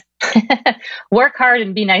 Yes. Work hard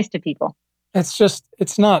and be nice to people.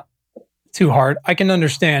 It's not too hard. I can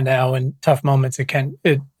understand how in tough moments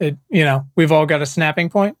we've all got a snapping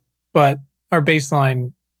point, but our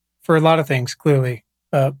baseline for a lot of things, clearly,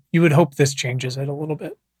 you would hope this changes it a little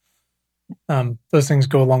bit. Those things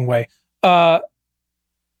go a long way.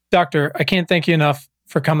 Doctor, I can't thank you enough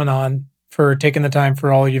for coming on, for taking the time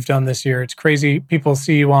for all you've done this year. It's crazy. People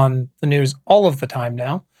see you on the news all of the time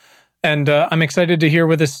now. And I'm excited to hear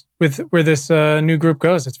where this new group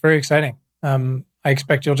goes. It's very exciting. I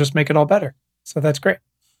expect you'll just make it all better. So that's great.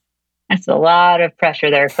 That's a lot of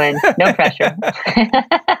pressure there, Quinn. No pressure.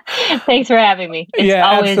 Thanks for having me. It's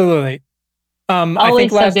absolutely. I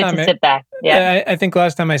think last time to sit back. Yeah. I think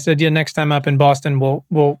last time I said, next time up in Boston,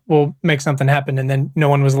 we'll make something happen, and then no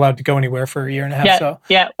one was allowed to go anywhere for a year and a half.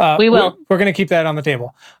 We will. We're going to keep that on the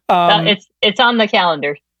table. It's on the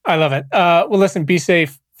calendar. I love it. Well, listen, be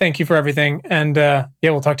safe. Thank you for everything, and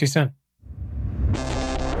we'll talk to you soon.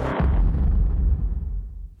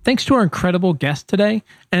 Thanks to our incredible guest today,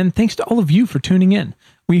 and thanks to all of you for tuning in.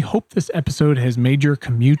 We hope this episode has made your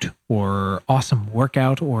commute or awesome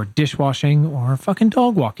workout or dishwashing or fucking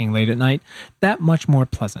dog walking late at night that much more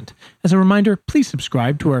pleasant. As a reminder, please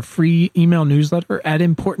subscribe to our free email newsletter at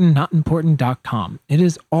importantnotimportant.com. It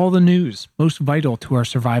is all the news most vital to our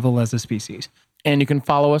survival as a species. And you can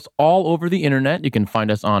follow us all over the internet. You can find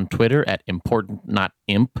us on Twitter at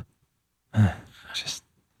importantnotimp. Just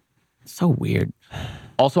so weird.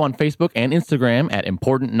 Also on Facebook and Instagram at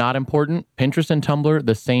Important Not Important. Pinterest and Tumblr,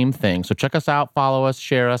 the same thing. So check us out, follow us,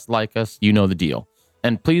 share us, like us. You know the deal.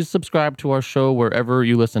 And please subscribe to our show wherever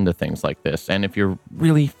you listen to things like this. And if you're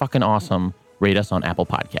really fucking awesome, rate us on Apple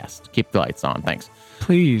Podcasts. Keep the lights on. Thanks.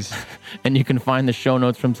 Please. And you can find the show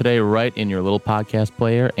notes from today right in your little podcast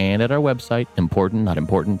player and at our website,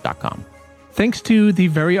 importantnotimportant.com. Thanks to the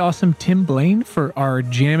very awesome Tim Blaine for our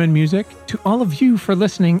jammin' music, to all of you for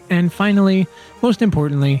listening, and finally, most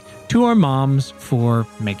importantly, to our moms for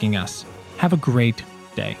making us. Have a great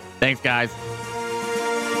day. Thanks, guys.